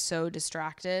feeling like so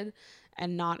distracted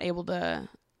and not able to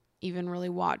even really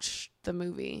watch the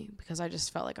movie because I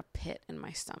just felt like a pit in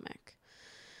my stomach.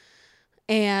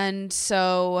 And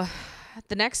so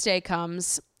the next day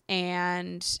comes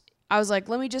and I was like,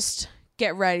 let me just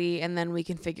get ready and then we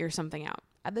can figure something out.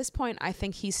 At this point, I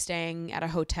think he's staying at a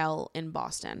hotel in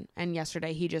Boston. And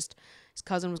yesterday his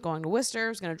cousin was going to Worcester,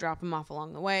 was going to drop him off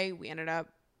along the way. We ended up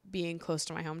being close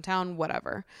to my hometown,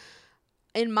 whatever.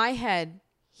 In my head,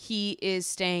 he is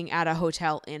staying at a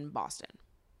hotel in Boston.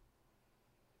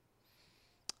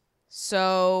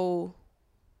 So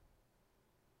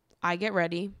I get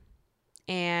ready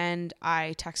and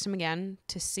I text him again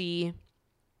to see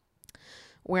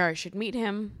where I should meet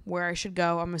him, where I should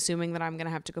go. I'm assuming that I'm going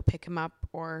to have to go pick him up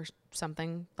or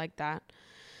something like that.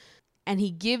 And he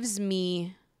gives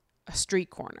me a street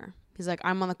corner. He's like,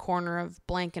 I'm on the corner of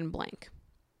blank and blank.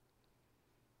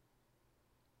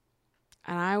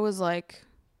 And I was like,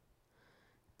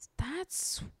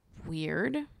 that's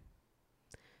weird.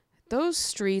 Those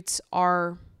streets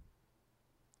are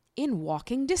in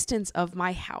walking distance of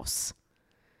my house.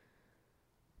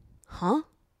 Huh?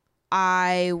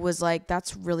 I was like,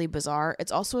 that's really bizarre.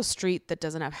 It's also a street that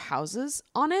doesn't have houses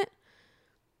on it.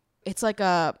 It's like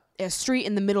a street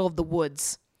in the middle of the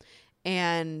woods.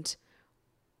 And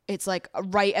it's like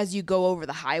right as you go over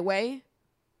the highway.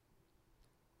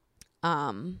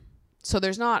 So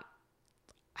there's not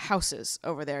houses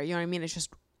over there. You know what I mean? It's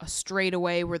just a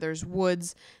straightaway where there's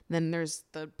woods. Then there's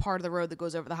the part of the road that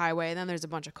goes over the highway. And then there's a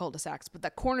bunch of cul-de-sacs. But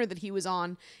that corner that he was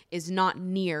on is not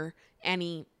near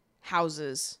any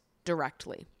houses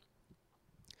directly.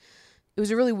 It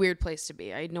was a really weird place to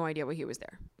be. I had no idea why he was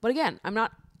there. But again, I'm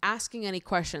not asking any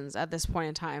questions at this point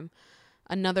in time.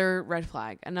 Another red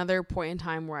flag. Another point in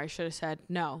time where I should have said,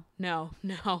 no.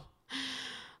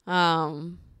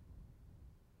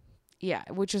 Yeah,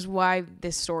 which is why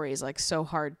this story is like so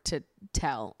hard to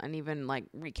tell and even like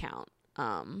recount.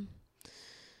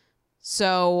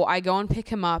 So I go and pick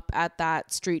him up at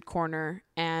that street corner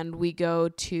and we go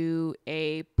to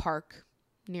a park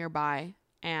nearby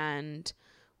and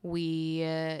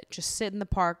we just sit in the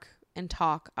park and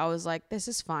talk. I was like, this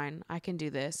is fine. I can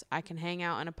do this. I can hang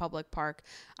out in a public park.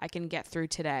 I can get through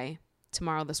today.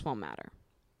 Tomorrow this won't matter.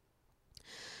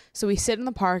 So we sit in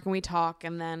the park and we talk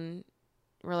and then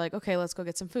we're like, okay, let's go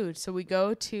get some food. So we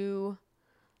go to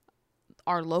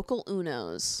our local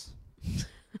Uno's,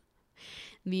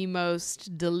 the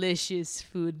most delicious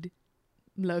food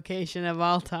location of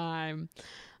all time.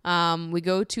 We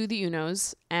go to the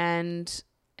Uno's and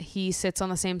he sits on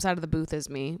the same side of the booth as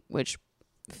me, which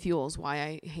fuels why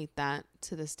I hate that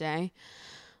to this day.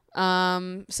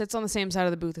 Sits on the same side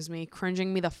of the booth as me,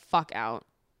 cringing me the fuck out.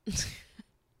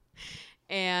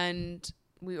 And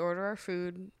we order our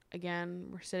food. Again,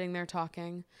 we're sitting there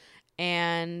talking,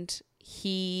 and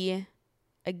he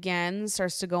again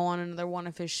starts to go on another one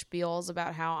of his spiels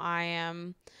about how I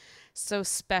am so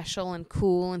special and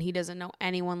cool and he doesn't know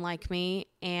anyone like me,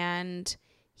 and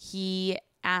he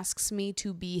asks me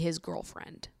to be his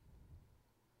girlfriend.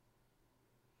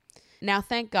 Now,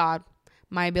 thank God,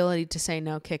 my ability to say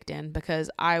no kicked in because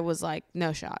I was like,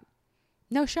 no shot.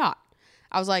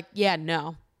 I was like, yeah,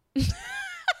 no.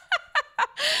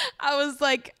 I was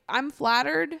like, I'm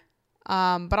flattered,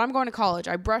 but I'm going to college.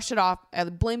 I brushed it off. I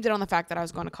blamed it on the fact that I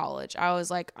was going to college. I was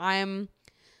like, I'm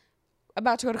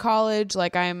about to go to college.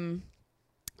 Like, I'm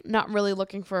not really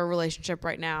looking for a relationship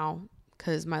right now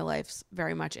because my life's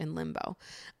very much in limbo.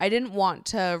 I didn't want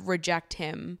to reject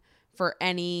him for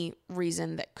any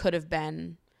reason that could have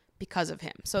been because of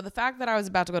him. So the fact that I was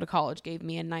about to go to college gave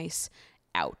me a nice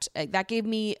out. That gave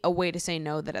me a way to say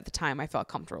no that at the time I felt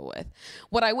comfortable with.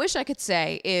 What I wish I could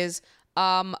say is,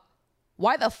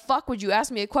 why the fuck would you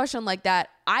ask me a question like that?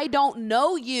 I don't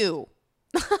know you.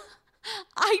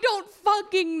 I don't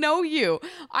fucking know you.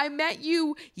 I met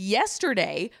you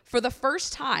yesterday for the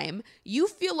first time. You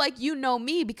feel like you know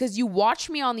me because you watch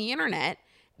me on the internet.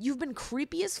 You've been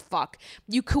creepy as fuck.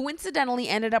 You coincidentally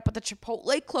ended up at the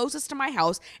Chipotle closest to my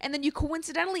house, and then you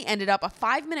coincidentally ended up a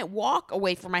 5-minute walk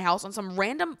away from my house on some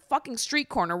random fucking street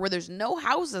corner where there's no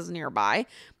houses nearby.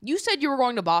 You said you were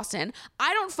going to Boston.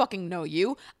 I don't fucking know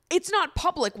you. It's not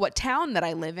public what town that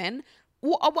I live in.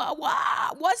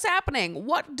 What's happening?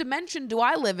 What dimension do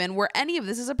I live in where any of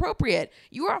this is appropriate?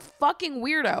 You are a fucking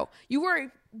weirdo. You are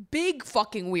a big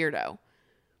fucking weirdo.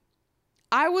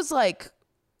 I was like,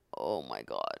 oh my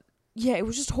God. Yeah, it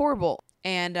was just horrible.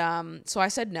 And so I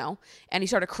said no, and he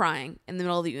started crying in the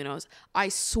middle of the Unos. I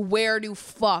swear to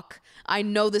fuck, I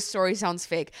know this story sounds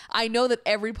fake. I know that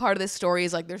every part of this story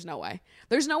is like, there's no way.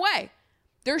 There's no way.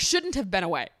 There shouldn't have been a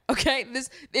way, okay?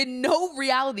 This, in no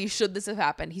reality should this have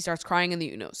happened. He starts crying in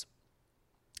the Unos.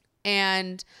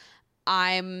 And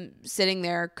I'm sitting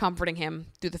there comforting him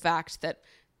through the fact that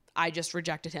I just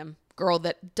rejected him. Girl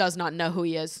that does not know who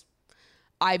he is.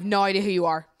 I have no idea who you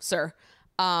are, sir.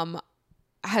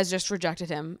 Has just rejected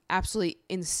him. Absolutely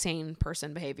insane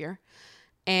person behavior.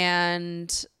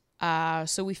 And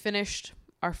so we finished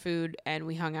our food and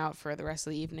we hung out for the rest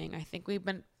of the evening. I think we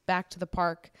went back to the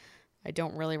park. I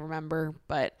don't really remember,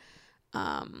 but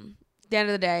at the end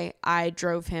of the day, I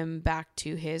drove him back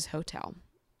to his hotel.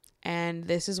 And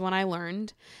this is when I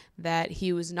learned that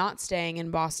he was not staying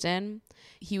in Boston.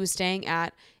 He was staying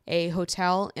at a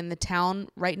hotel in the town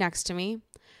right next to me.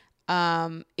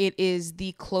 It is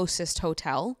the closest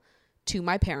hotel to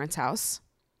my parents' house.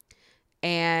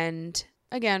 And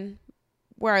again,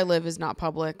 where I live is not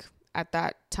public. At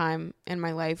that time in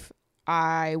my life,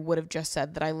 I would have just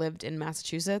said that I lived in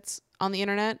Massachusetts on the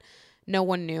internet. No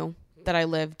one knew that I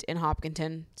lived in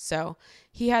Hopkinton. So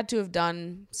he had to have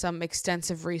done some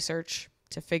extensive research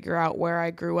to figure out where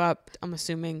I grew up. I'm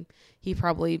assuming he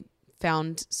probably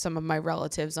found some of my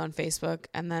relatives on Facebook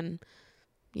and then,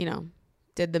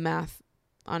 did the math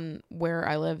on where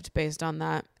I lived based on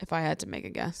that, if I had to make a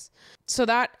guess. So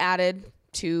that added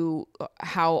to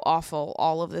how awful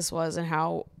all of this was and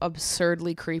how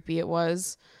absurdly creepy it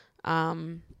was.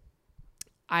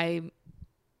 I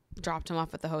dropped him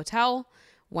off at the hotel,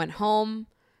 went home,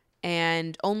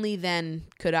 and only then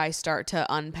could I start to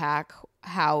unpack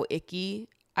how icky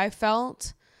I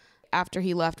felt. After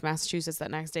he left Massachusetts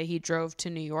that next day, he drove to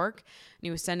New York, and he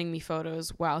was sending me photos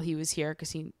while he was here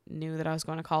because he knew that I was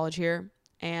going to college here,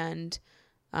 and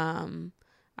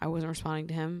I wasn't responding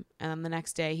to him. And then the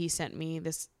next day, he sent me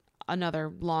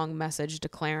another long message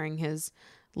declaring his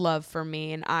love for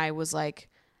me, and I was like,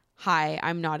 hi,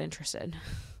 I'm not interested.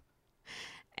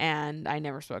 And I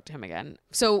never spoke to him again.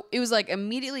 So it was like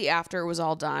immediately after it was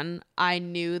all done, I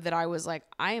knew that I was like,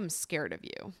 I am scared of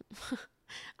you.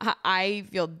 I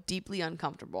feel deeply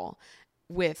uncomfortable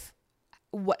with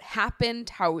what happened,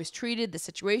 how I was treated, the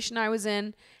situation I was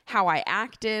in, how I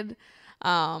acted.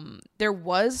 There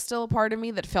was still a part of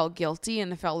me that felt guilty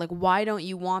and it felt like, why don't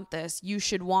you want this? You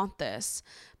should want this.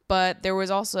 But there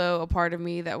was also a part of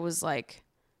me that was like,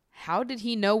 how did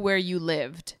he know where you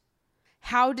lived?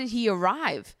 How did he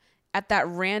arrive at that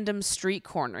random street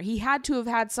corner? He had to have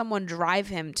had someone drive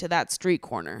him to that street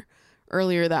corner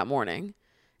earlier that morning.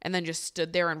 And then just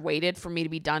stood there and waited for me to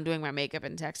be done doing my makeup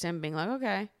and text him being like,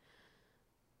 okay.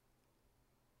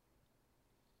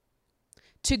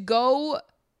 To go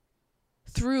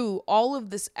through all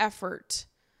of this effort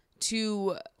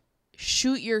to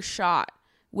shoot your shot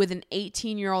with an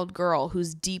 18-year-old girl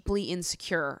who's deeply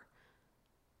insecure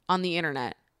on the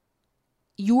internet,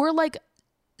 you're like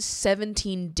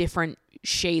 17 different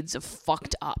shades of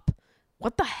fucked up.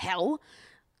 What the hell?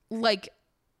 Like,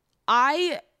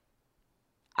 I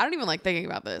don't even like thinking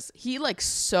about this. He like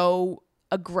so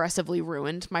aggressively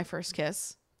ruined my first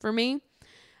kiss for me.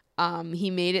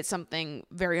 He made it something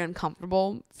very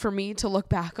uncomfortable for me to look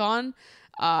back on.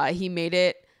 He made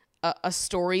it a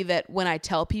story that when I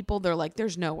tell people, they're like,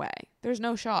 there's no way. There's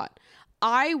no shot.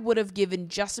 I would have given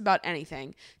just about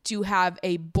anything to have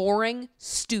a boring,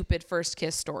 stupid first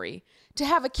kiss story. To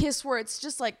have a kiss where it's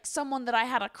just like someone that I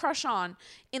had a crush on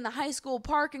in the high school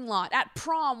parking lot, at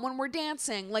prom when we're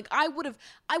dancing. Like I would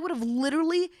have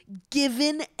literally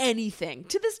given anything.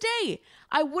 To this day,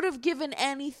 I would have given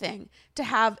anything to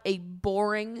have a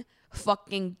boring,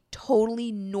 fucking,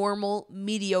 totally normal,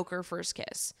 mediocre first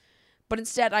kiss. But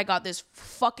instead, I got this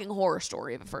fucking horror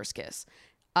story of a first kiss.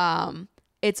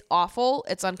 It's awful.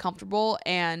 It's uncomfortable.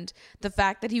 And the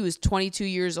fact that he was 22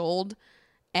 years old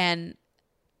and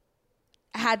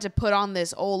had to put on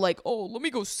this let me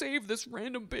go save this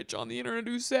random bitch on the internet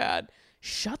who's sad.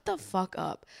 Shut the fuck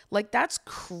up. Like, that's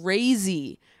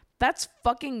crazy. That's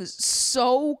fucking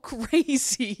so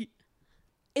crazy.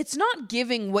 It's not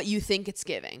giving what you think it's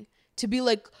giving. To be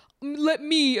like, let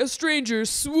me, a stranger,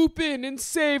 swoop in and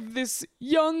save this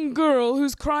young girl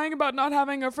who's crying about not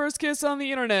having her first kiss on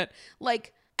the internet.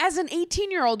 Like, as an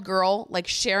 18-year-old girl, like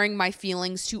sharing my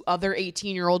feelings to other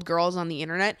 18-year-old girls on the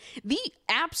internet, the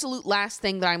absolute last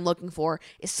thing that I'm looking for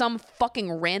is some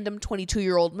fucking random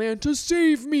 22-year-old man to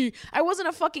save me. I wasn't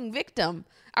a fucking victim.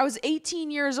 I was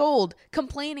 18 years old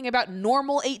complaining about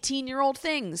normal 18-year-old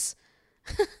things.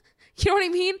 You know what I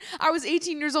mean? I was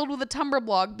 18 years old with a Tumblr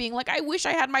blog being like, I wish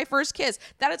I had my first kiss.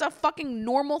 That is a fucking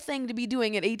normal thing to be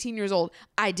doing at 18 years old.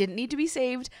 I didn't need to be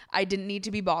saved. I didn't need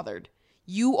to be bothered.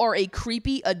 You are a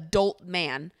creepy adult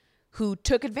man who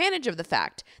took advantage of the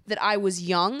fact that I was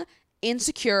young,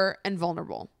 insecure, and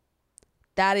vulnerable.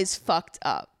 That is fucked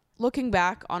up. Looking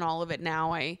back on all of it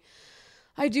now, I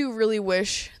do really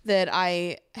wish that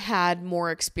I had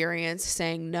more experience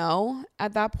saying no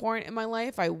at that point in my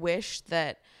life. I wish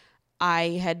that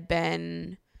I had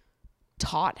been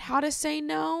taught how to say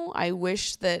no. I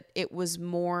wish that it was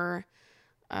more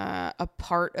a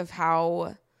part of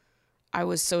how I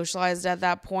was socialized at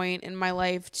that point in my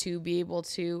life to be able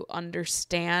to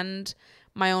understand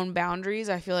my own boundaries.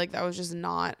 I feel like that was just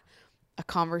not a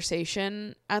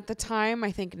conversation at the time.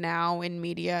 I think now in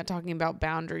media, talking about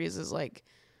boundaries is like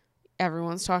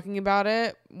everyone's talking about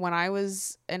it. When I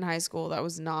was in high school, that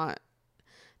was not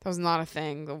a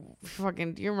thing. Do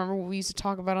you remember what we used to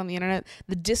talk about on the internet?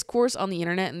 The discourse on the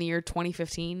internet in the year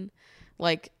 2015?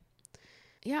 Like,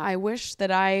 yeah, I wish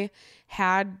that I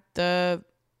had the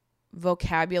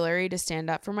vocabulary to stand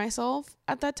up for myself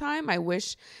at that time. I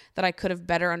wish that I could have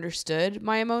better understood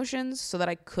my emotions so that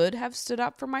I could have stood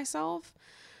up for myself.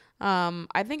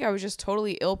 I think I was just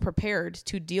totally ill prepared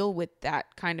to deal with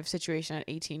that kind of situation at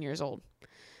 18 years old.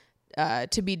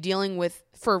 To be dealing with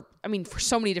for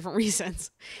so many different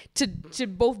reasons. To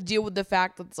both deal with the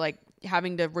fact that it's like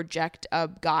having to reject a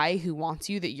guy who wants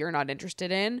you that you're not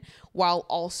interested in, while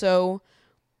also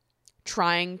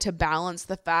trying to balance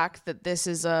the fact that this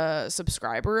is a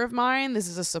subscriber of mine, this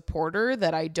is a supporter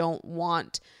that I don't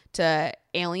want to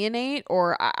alienate,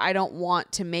 or I don't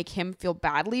want to make him feel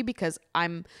badly because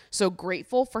I'm so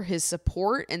grateful for his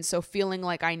support, and so feeling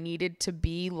like I needed to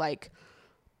be like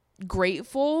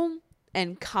grateful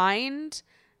and kind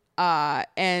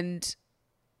and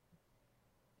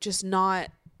just not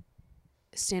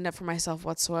stand up for myself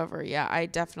whatsoever. Yeah,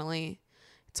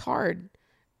 it's hard.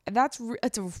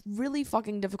 It's a really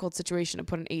fucking difficult situation to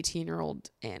put an 18-year-old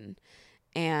in.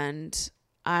 And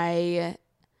I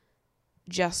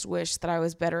just wish that I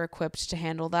was better equipped to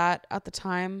handle that at the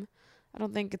time. I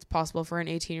don't think it's possible for an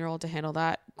 18-year-old to handle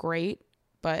that great,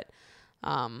 but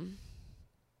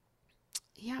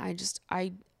yeah,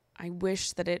 I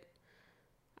wish that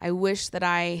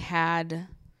I had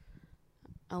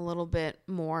a little bit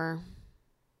more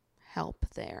help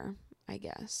there, I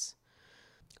guess.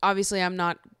 Obviously, I'm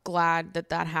not glad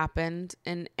that happened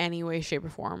in any way, shape, or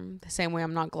form. The same way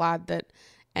I'm not glad that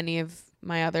any of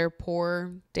my other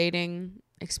poor dating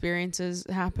experiences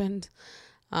happened.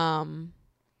 But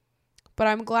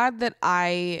I'm glad that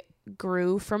I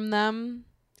grew from them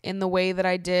in the way that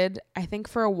I did. I think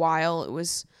for a while it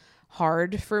was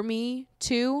hard for me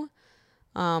too.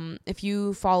 If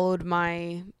you followed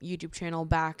my YouTube channel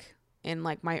back in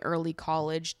like my early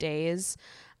college days,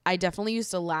 I definitely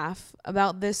used to laugh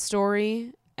about this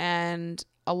story and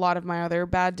a lot of my other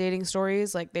bad dating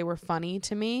stories. Like, they were funny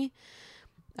to me.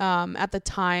 At the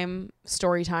time,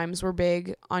 story times were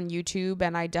big on YouTube,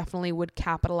 and I definitely would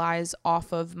capitalize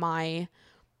off of my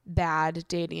bad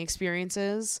dating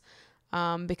experiences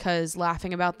because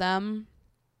laughing about them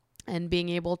and being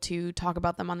able to talk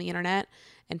about them on the internet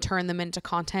and turn them into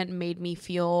content made me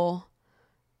feel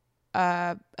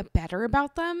better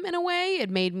about them in a way.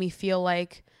 It made me feel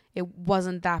like it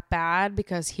wasn't that bad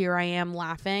because here I am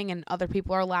laughing and other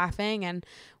people are laughing, and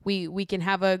we can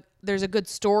have there's a good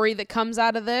story that comes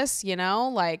out of this, you know,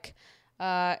 like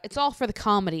it's all for the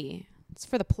comedy. It's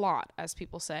for the plot, as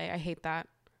people say. I hate that.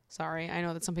 Sorry. I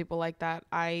know that some people like that.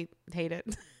 I hate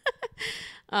it.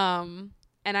 And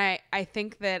I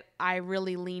think that I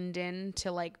really leaned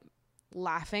into like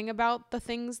laughing about the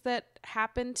things that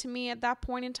happened to me at that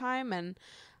point in time, and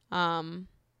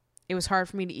it was hard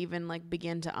for me to even like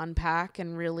begin to unpack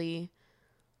and really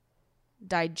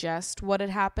digest what had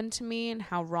happened to me and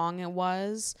how wrong it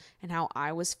was and how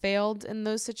I was failed in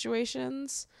those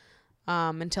situations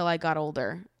until I got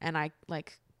older and I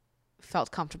like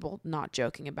felt comfortable not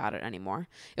joking about it anymore.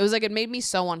 It was like it made me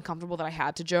so uncomfortable that I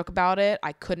had to joke about it.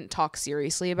 I couldn't talk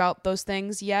seriously about those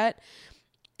things yet.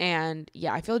 And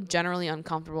yeah, I feel generally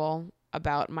uncomfortable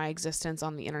about my existence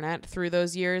on the internet through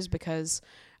those years because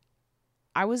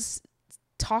I was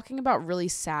talking about really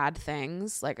sad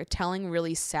things, like telling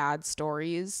really sad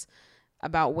stories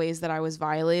about ways that I was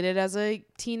violated as a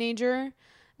teenager.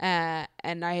 And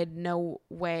I had no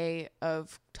way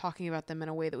of talking about them in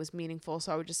a way that was meaningful.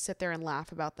 So I would just sit there and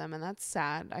laugh about them. And that's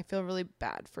sad. I feel really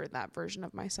bad for that version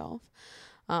of myself.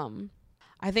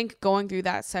 I think going through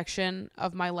that section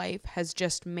of my life has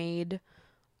just made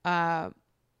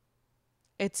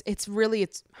it's really,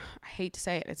 I hate to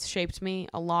say it, it's shaped me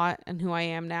a lot and who I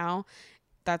am now.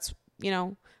 That's,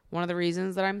 one of the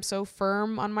reasons that I'm so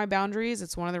firm on my boundaries.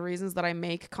 It's one of the reasons that I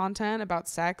make content about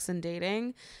sex and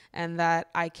dating, and that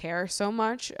I care so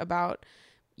much about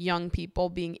young people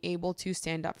being able to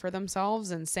stand up for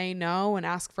themselves and say no and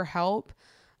ask for help.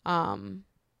 The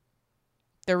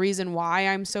reason why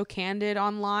I'm so candid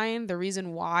online, the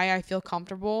reason why I feel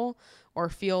comfortable or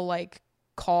feel like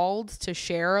called to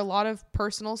share a lot of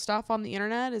personal stuff on the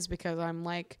internet is because I'm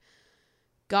like,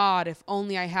 God, if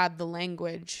only I had the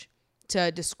language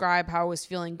to describe how I was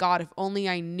feeling. God, if only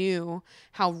I knew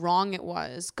how wrong it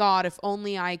was. God, if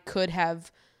only I could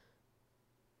have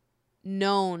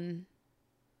known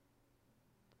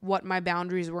what my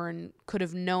boundaries were and could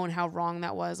have known how wrong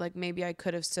that was. Like, maybe I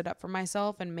could have stood up for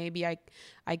myself, and maybe I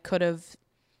could have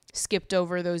skipped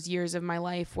over those years of my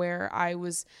life where I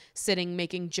was sitting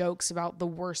making jokes about the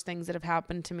worst things that have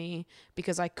happened to me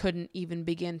because I couldn't even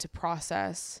begin to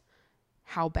process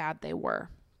how bad they were.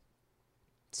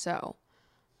 So,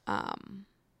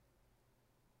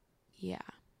 yeah,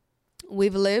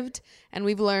 we've lived and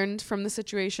we've learned from the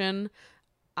situation.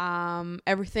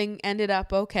 Everything ended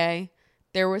up okay.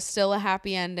 There was still a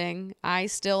happy ending. I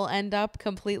still end up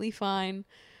completely fine.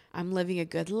 I'm living a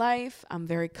good life. I'm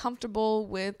very comfortable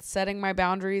with setting my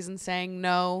boundaries and saying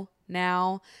no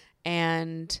now.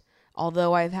 And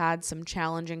although I've had some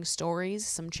challenging stories,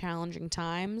 some challenging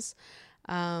times,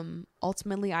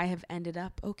 ultimately I have ended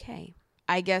up okay.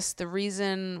 I guess the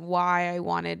reason why I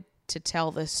wanted to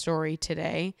tell this story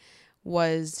today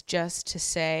was just to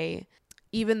say,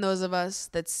 even those of us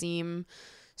that seem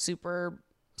super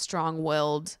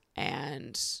strong-willed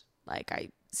and like I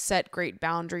set great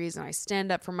boundaries and I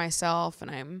stand up for myself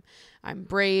and I'm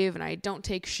brave and I don't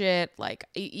take shit, like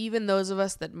even those of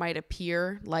us that might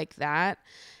appear like that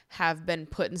have been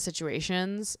put in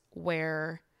situations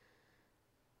where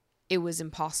it was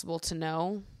impossible to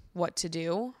know what to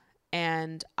do.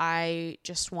 And I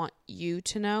just want you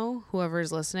to know, whoever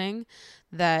is listening,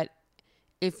 that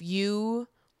if you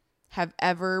have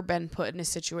ever been put in a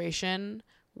situation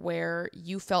where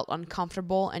you felt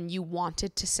uncomfortable and you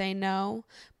wanted to say no,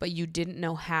 but you didn't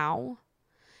know how,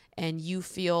 and you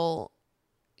feel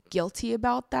guilty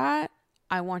about that,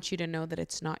 I want you to know that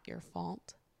it's not your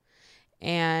fault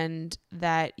and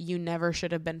that you never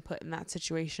should have been put in that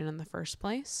situation in the first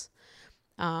place.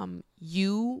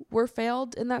 You were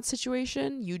failed in that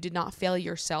situation. You did not fail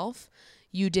yourself.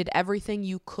 You did everything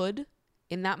you could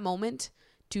in that moment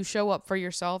to show up for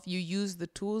yourself. You used the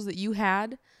tools that you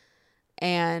had.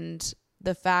 And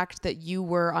the fact that you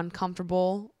were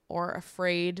uncomfortable or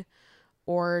afraid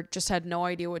or just had no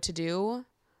idea what to do,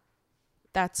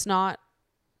 that's not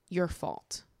your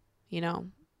fault.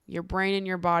 Your brain and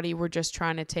your body were just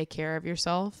trying to take care of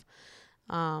yourself.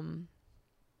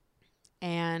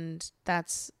 And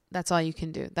that's all you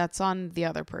can do. That's on the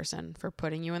other person for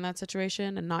putting you in that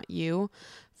situation, and not you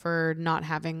for not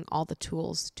having all the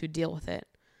tools to deal with it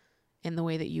in the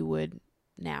way that you would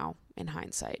now in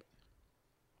hindsight.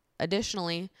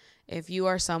 Additionally, if you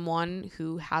are someone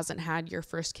who hasn't had your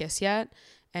first kiss yet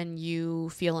and you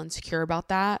feel insecure about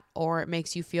that, or it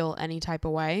makes you feel any type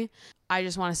of way, I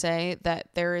just want to say that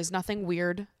there is nothing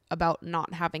weird about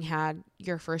not having had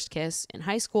your first kiss in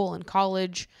high school, in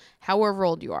college, however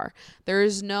old you are. There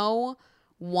is no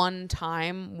one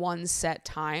set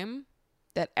time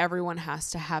that everyone has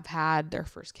to have had their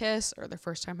first kiss or their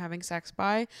first time having sex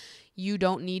by. You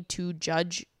don't need to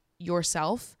judge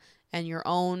yourself and your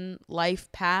own life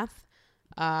path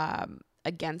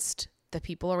against the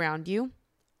people around you.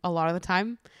 A lot of the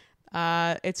time,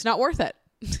 it's not worth it.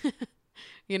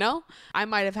 I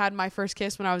might have had my first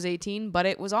kiss when I was 18, but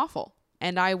it was awful.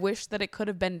 And I wish that it could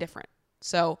have been different.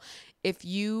 So if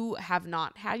you have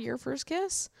not had your first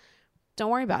kiss, don't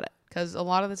worry about it. Because a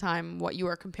lot of the time, what you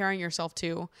are comparing yourself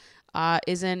to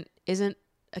isn't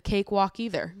a cakewalk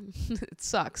either. It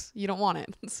sucks. You don't want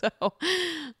it. So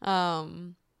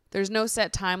there's no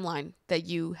set timeline that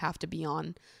you have to be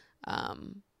on.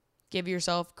 Give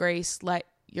yourself grace. Let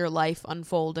your life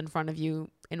unfold in front of you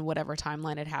in whatever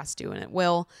timeline it has to, and it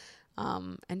will.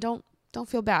 And don't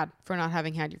feel bad for not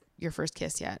having had your first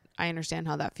kiss yet. I understand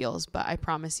how that feels, but I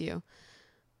promise you,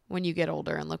 when you get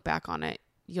older and look back on it,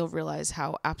 you'll realize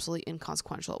how absolutely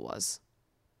inconsequential it was.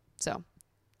 So,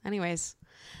 anyways,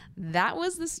 that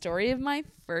was the story of my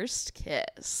first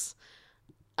kiss.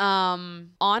 On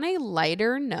a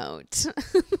lighter note,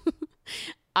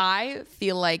 I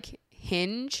feel like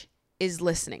Hinge is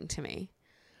listening to me.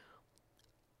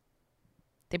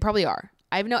 They probably are.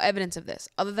 I have no evidence of this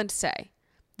other than to say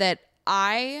that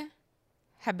I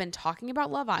have been talking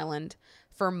about Love Island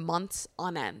for months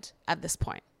on end at this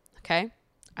point. Okay.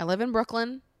 I live in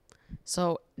Brooklyn,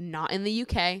 so not in the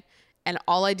UK. And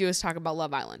all I do is talk about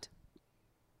Love Island.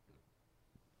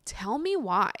 Tell me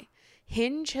why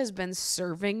Hinge has been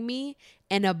serving me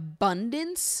an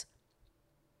abundance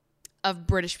of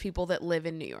British people that live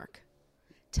in New York.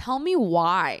 Tell me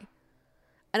why.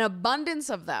 An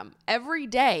abundance of them. Every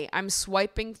day I'm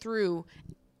swiping through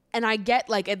and I get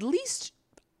like at least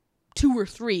 2 or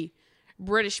 3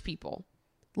 British people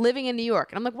living in New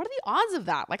York. And I'm like, what are the odds of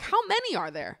that? Like, how many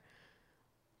are there?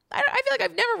 I feel like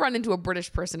I've never run into a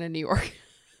British person in New York.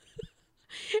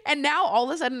 And now all of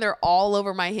a sudden they're all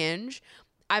over my Hinge.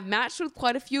 I've matched with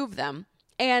quite a few of them.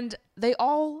 And they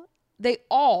all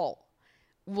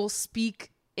will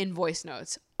speak in voice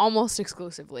notes almost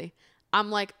exclusively.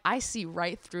 I'm like, I see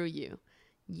right through you.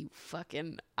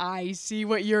 I see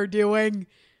what you're doing.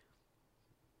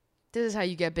 This is how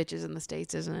you get bitches in the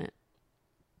States, isn't it?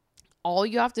 All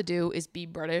you have to do is be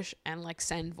British and like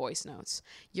send voice notes.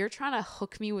 You're trying to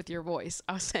hook me with your voice.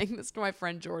 I was saying this to my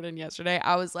friend Jordan yesterday.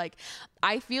 I was like,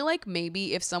 I feel like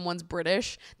maybe if someone's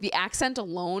British, the accent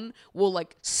alone will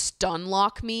like stun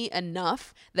lock me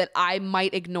enough that I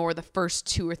might ignore the first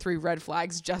 2 or 3 red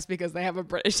flags just because they have a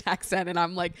British accent and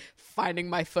I'm like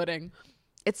finding my footing.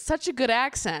 It's such a good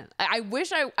accent. I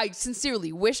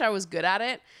sincerely wish I was good at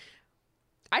it.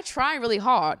 I try really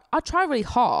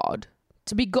hard.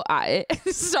 To be good at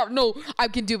it. Stop. No, I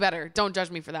can do better. Don't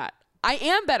judge me for that. I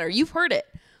am better. You've heard it.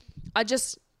 I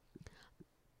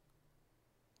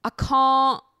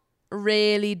can't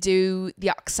really do the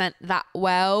accent that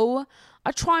well.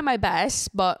 I try my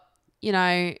best, but you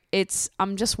know,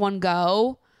 I'm just one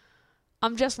girl.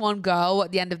 I'm just one girl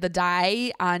at the end of the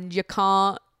day, and you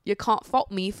can't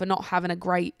fault me for not having a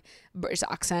great British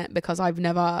accent because I've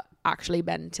never actually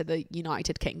been to the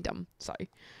United Kingdom. So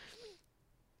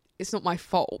it's not my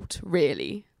fault,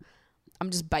 really. I'm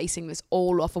just basing this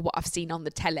all off of what I've seen on the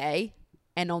telly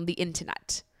and on the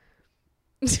internet.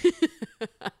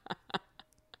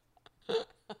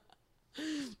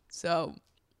 So,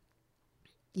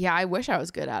 yeah, I wish I was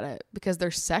good at it because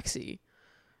they're sexy.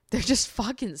 They're just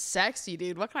fucking sexy,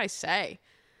 dude. What can I say?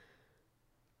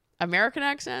 American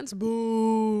accents?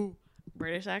 Boo.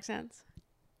 British accents?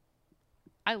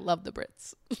 I love the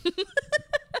Brits.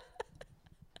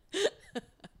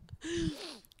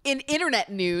 In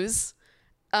internet news,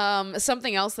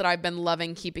 something else that I've been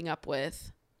loving keeping up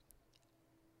with.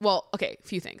 Well, okay, a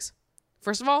few things.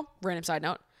 First of all, random side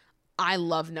note, I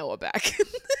love Noah Beck.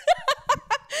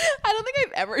 I don't think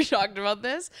I've ever talked about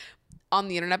this on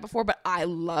the internet before, but I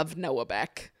love Noah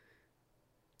Beck.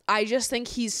 I just think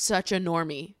he's such a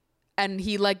normie. And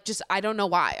he I don't know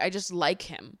why. I just like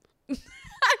him.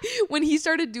 When he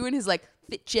started doing his like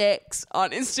fit checks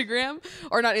on Instagram,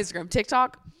 or not Instagram,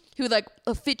 TikTok, he would like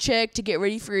a fit check to get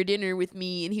ready for your dinner with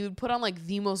me. And he would put on like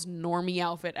the most normie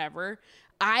outfit ever.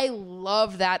 I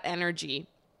love that energy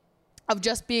of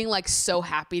just being like so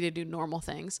happy to do normal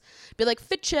things. Be like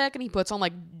fit check, and he puts on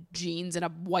like jeans and a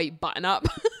white button up.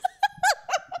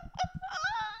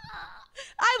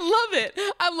 I love it.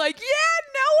 I'm like, yeah,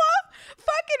 Noah,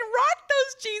 fucking rock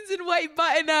those jeans and white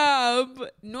button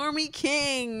up. Normie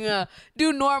King,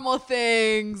 do normal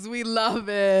things. We love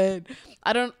it.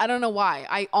 I don't know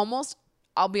why.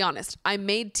 I'll be honest. I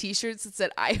made t-shirts that said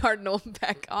I Heart Noah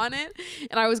Beck on it,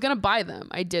 and I was going to buy them.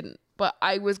 I didn't, but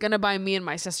I was going to buy me and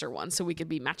my sister one so we could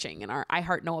be matching in our I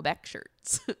Heart Noah Beck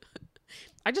shirts.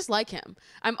 I just like him.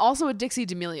 I'm also a Dixie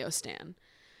D'Amelio stan.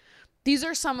 These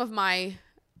are some of my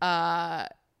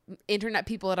internet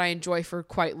people that I enjoy for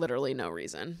quite literally no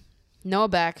reason. Noah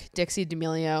Beck, Dixie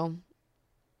D'Amelio.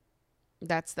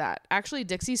 That's that. Actually,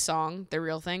 Dixie's song, The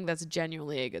Real Thing, that's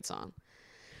genuinely a good song.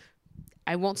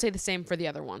 I won't say the same for the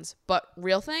other ones, but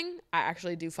Real Thing, I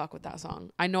actually do fuck with that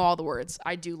song. I know all the words.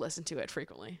 I do listen to it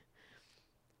frequently.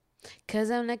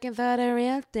 'Cause I'm looking for the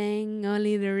real thing,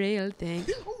 only the real thing.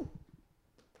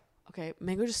 Okay,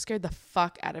 Mango just scared the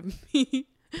fuck out of me.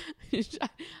 I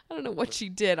don't know what she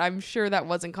did. I'm sure that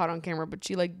wasn't caught on camera, but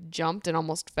she like jumped and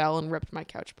almost fell and ripped my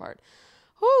couch apart.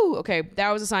 Whew, okay,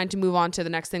 that was a sign to move on to the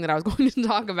next thing that I was going to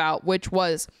talk about, which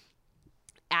was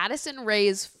Addison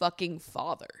Rae's fucking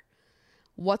father.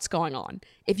 What's going on?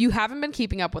 If you haven't been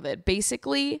keeping up with it,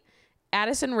 basically,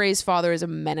 Addison Rae's father is a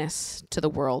menace to the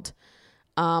world.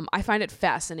 I find it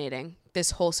fascinating,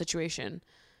 this whole situation.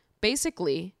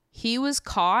 Basically, he was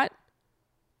caught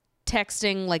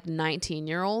texting like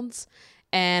 19-year-olds,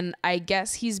 and I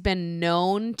guess he's been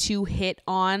known to hit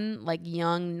on like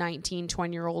young 19,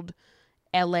 20-year-old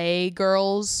LA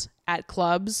girls at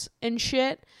clubs and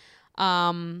shit.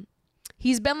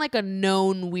 He's been like a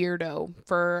known weirdo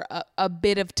for a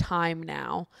bit of time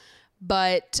now,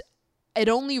 but it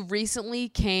only recently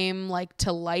came like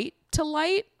to light,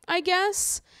 I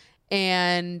guess.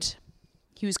 And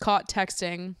he was caught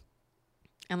texting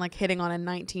and like hitting on a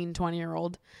 19,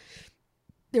 20-year-old.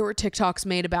 There were TikToks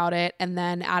made about it. And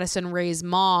then Addison Rae's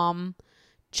mom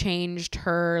changed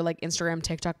her like Instagram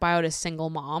TikTok bio to single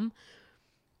mom.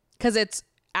 Because it's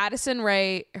Addison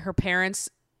Rae, her parents.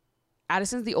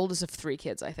 Addison's the oldest of 3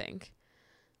 kids, I think.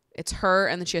 It's her,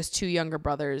 and then she has 2 younger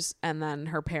brothers. And then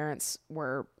her parents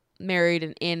were married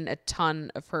and in a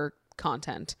ton of her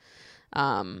content.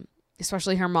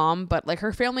 Especially her mom, but like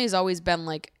her family has always been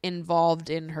like involved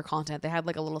in her content. They had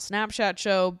like a little Snapchat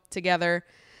show together.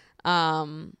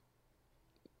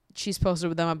 She's posted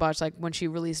with them a bunch, like when she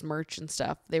released merch and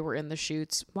stuff, they were in the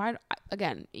shoots.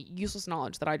 Again, useless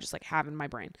knowledge that I just like have in my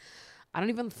brain. I don't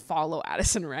even follow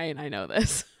Addison Rae, and I know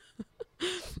this.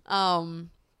 But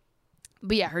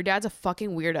yeah, her dad's a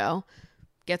fucking weirdo.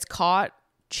 Gets caught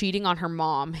cheating on her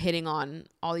mom, hitting on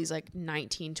all these like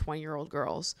 19, 20-year-old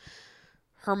girls.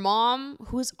 Her mom,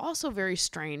 who is also very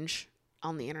strange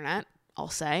on the internet, I'll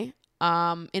say,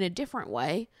 in a different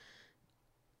way,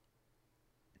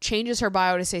 changes her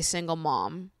bio to say single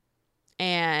mom.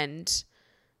 And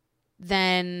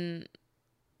then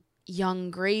Young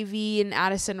Gravy and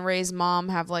Addison Rae's mom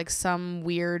have like some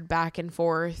weird back and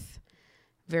forth,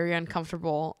 very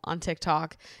uncomfortable on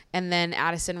TikTok. And then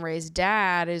Addison Rae's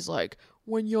dad is like,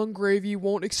 when Young Gravy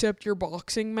won't accept your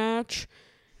boxing match.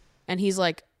 And he's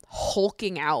like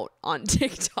hulking out on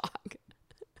TikTok.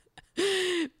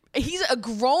 He's a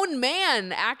grown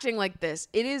man acting like this.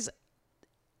 It is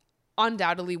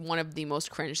undoubtedly one of the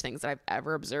most cringe things that I've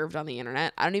ever observed on the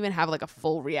internet. I don't even have like a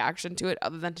full reaction to it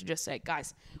other than to just say,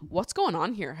 guys, what's going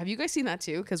on here? Have you guys seen that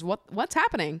too? Because what's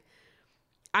happening?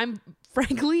 I'm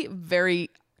frankly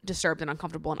very disturbed and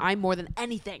uncomfortable, and I, more than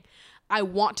anything, I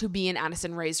want to be in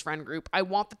Addison Rae's friend group. I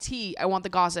want the tea. I want the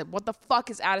gossip. What the fuck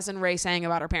is Addison Rae saying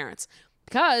about her parents?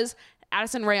 Because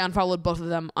Addison Rae unfollowed both of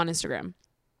them on Instagram.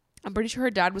 I'm pretty sure her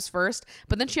dad was first,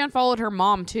 but then she unfollowed her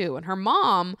mom too. And her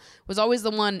mom was always the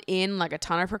one in like a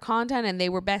ton of her content, and they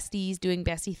were besties doing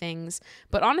bestie things.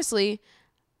 But honestly,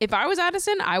 if I was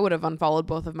Addison, I would have unfollowed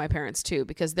both of my parents too,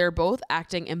 because they're both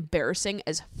acting embarrassing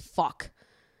as fuck.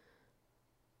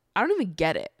 I don't even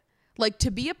get it. Like,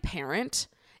 to be a parent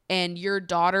and your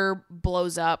daughter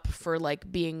blows up for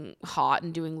like being hot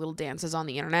and doing little dances on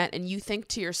the internet, and you think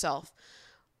to yourself,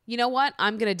 you know what?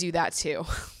 I'm going to do that too.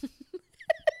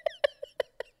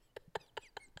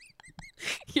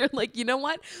 You're like, you know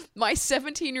what? My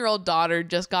 17-year-old daughter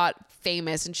just got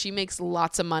famous and she makes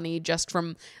lots of money just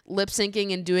from lip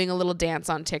syncing and doing a little dance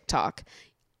on TikTok.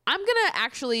 I'm going to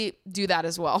actually do that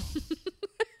as well.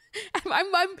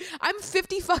 I'm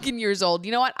 50 fucking years old.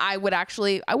 You know what? I want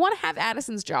to have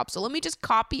Addison's job. So let me just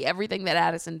copy everything that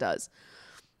Addison does.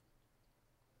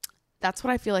 That's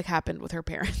what I feel like happened with her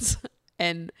parents.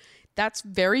 And that's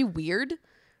very weird.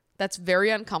 That's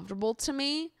very uncomfortable to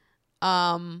me.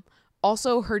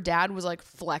 Also, her dad was like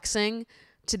flexing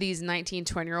to these 19,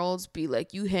 20-year-olds, be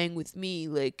like, you hang with me,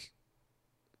 like,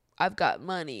 I've got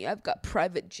money. I've got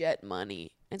private jet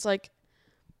money. It's like,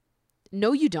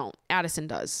 no, you don't. Addison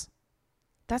does.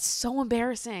 That's so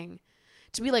embarrassing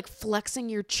to be like flexing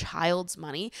your child's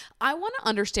money. I want to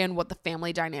understand what the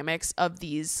family dynamics of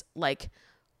these like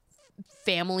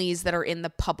families that are in the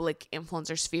public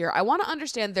influencer sphere. I want to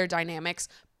understand their dynamics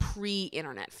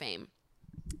pre-internet fame.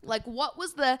 Like, what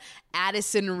was the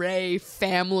Addison Rae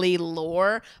family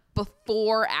lore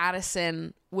before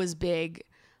Addison was big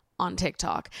on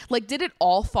TikTok? Like, did it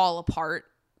all fall apart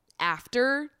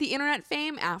after the internet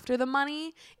fame, after the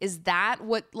money? Is that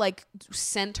what, like,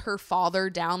 sent her father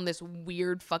down this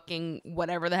weird fucking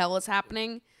whatever the hell is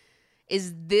happening?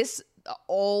 Is this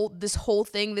whole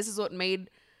thing, this is what made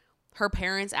her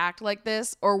parents act like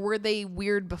this? Or were they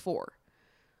weird before?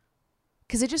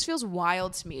 Because it just feels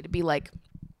wild to me to be, like,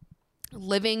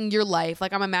 living your life.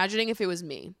 Like, I'm imagining if it was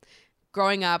me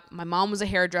growing up, my mom was a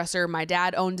hairdresser, my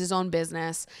dad owned his own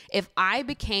business. If I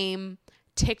became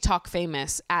TikTok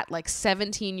famous at like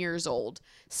 17 years old,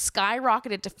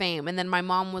 skyrocketed to fame, and then my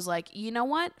mom was like, you know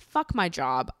what? Fuck my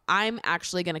job. I'm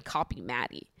actually going to copy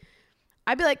Maddie.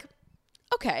 I'd be like,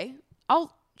 okay,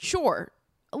 sure.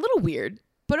 A little weird,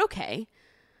 but okay.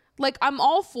 Like, I'm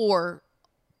all for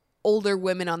older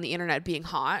women on the internet being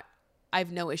hot. I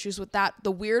have no issues with that.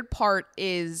 The weird part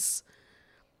is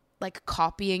like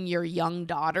copying your young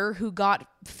daughter who got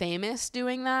famous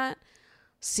doing that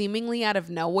seemingly out of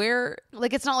nowhere.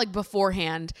 Like, it's not like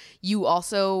beforehand you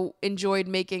also enjoyed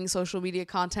making social media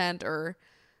content, or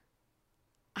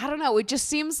I don't know. It just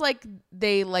seems like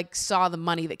they like saw the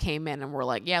money that came in and were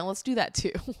like, yeah, let's do that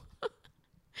too.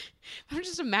 I'm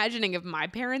just imagining if my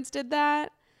parents did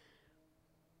that.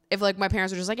 If like my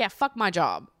parents were just like, yeah, fuck my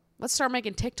job. Let's start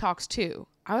making TikToks too.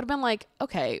 I would have been like,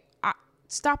 okay,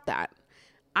 stop that.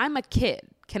 I'm a kid.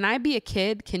 Can I be a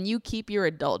kid? Can you keep your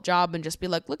adult job and just be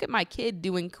like, look at my kid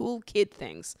doing cool kid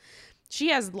things? She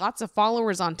has lots of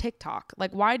followers on TikTok.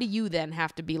 Like, why do you then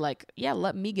have to be like, yeah,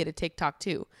 let me get a TikTok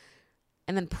too?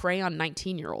 And then prey on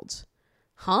 19-year-olds.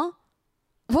 Huh?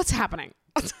 What's happening?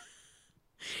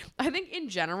 I think in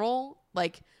general,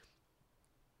 like,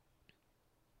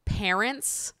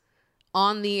 parents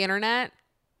on the internet,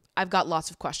 I've got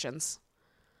lots of questions.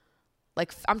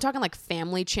 Like, I'm talking like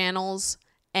family channels,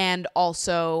 and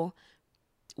also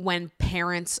when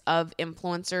parents of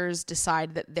influencers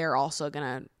decide that they're also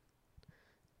going to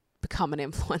become an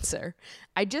influencer.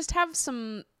 I just have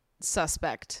some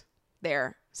suspect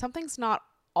there. Something's not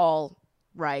all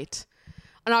right.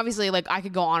 And obviously, like, I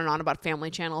could go on and on about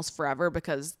family channels forever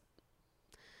because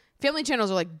family channels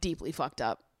are like deeply fucked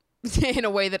up in a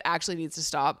way that actually needs to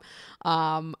stop.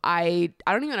 I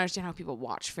don't even understand how people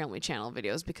watch family channel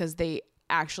videos because they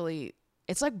actually,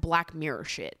 it's like Black Mirror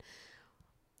shit.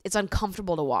 It's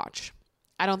uncomfortable to watch.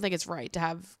 I don't think it's right to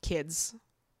have kids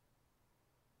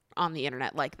on the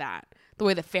internet like that, the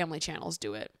way that family channels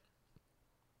do it.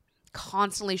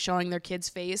 Constantly showing their kid's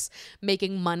face,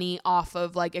 making money off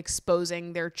of like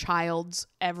exposing their child's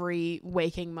every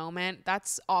waking moment.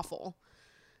 That's awful.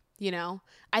 You know,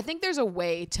 I think there's a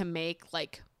way to make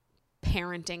like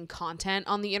parenting content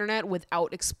on the internet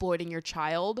without exploiting your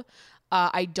child.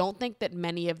 I don't think that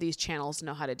many of these channels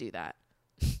know how to do that.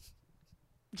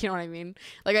 You know what I mean?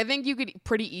 Like, I think you could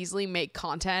pretty easily make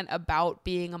content about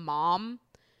being a mom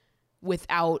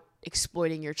without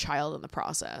exploiting your child in the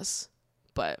process.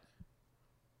 But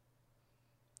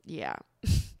yeah.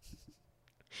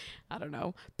 I don't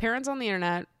know. Parents on the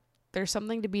internet, there's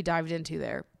something to be dived into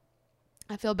there.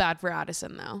 I feel bad for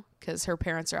Addison, though, because her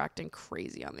parents are acting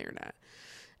crazy on the internet.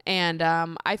 And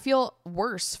I feel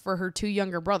worse for her two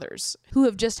younger brothers who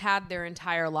have just had their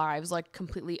entire lives like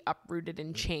completely uprooted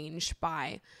and changed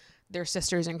by their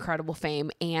sister's incredible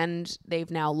fame. And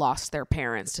they've now lost their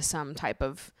parents to some type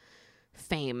of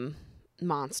fame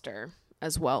monster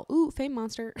as well. Ooh, fame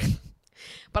monster.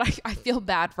 But I feel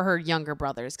bad for her younger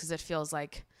brothers because it feels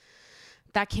like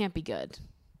that can't be good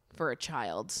for a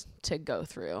child to go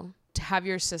through. To have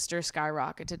your sister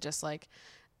skyrocket to just like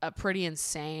a pretty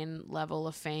insane level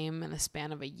of fame in the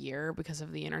span of a year because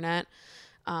of the internet.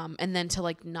 And then to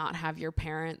like not have your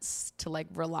parents to like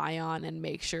rely on and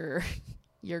make sure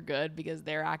you're good because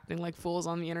they're acting like fools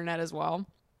on the internet as well.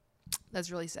 That's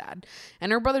really sad.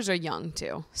 And her brothers are young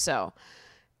too. So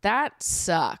that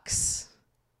sucks.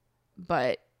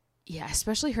 But yeah,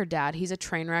 especially her dad. He's a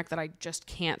train wreck that I just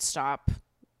can't stop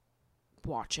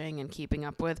watching and keeping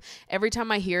up with. Every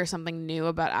time I hear something new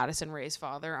about Addison Rae's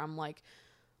father, I'm like,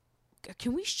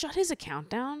 can we shut his account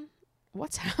down?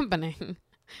 What's happening?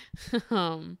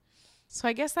 So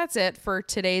I guess that's it for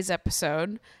today's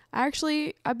episode.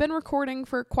 I've been recording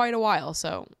for quite a while,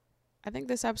 so I think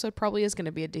this episode probably is going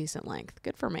to be a decent length.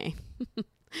 Good for me.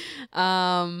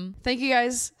 Thank you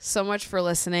guys so much for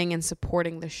listening and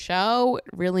supporting the show. It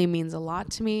really means a lot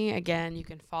to me. Again, you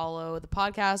can follow the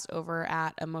podcast over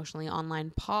at Emotionally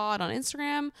Online Pod on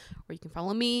Instagram, or you can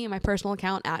follow me my personal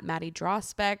account at Maddie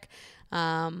Drospec.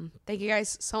 Thank you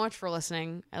guys so much for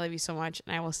listening. I love you so much,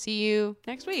 and I will see you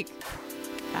next week.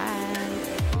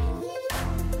 Bye.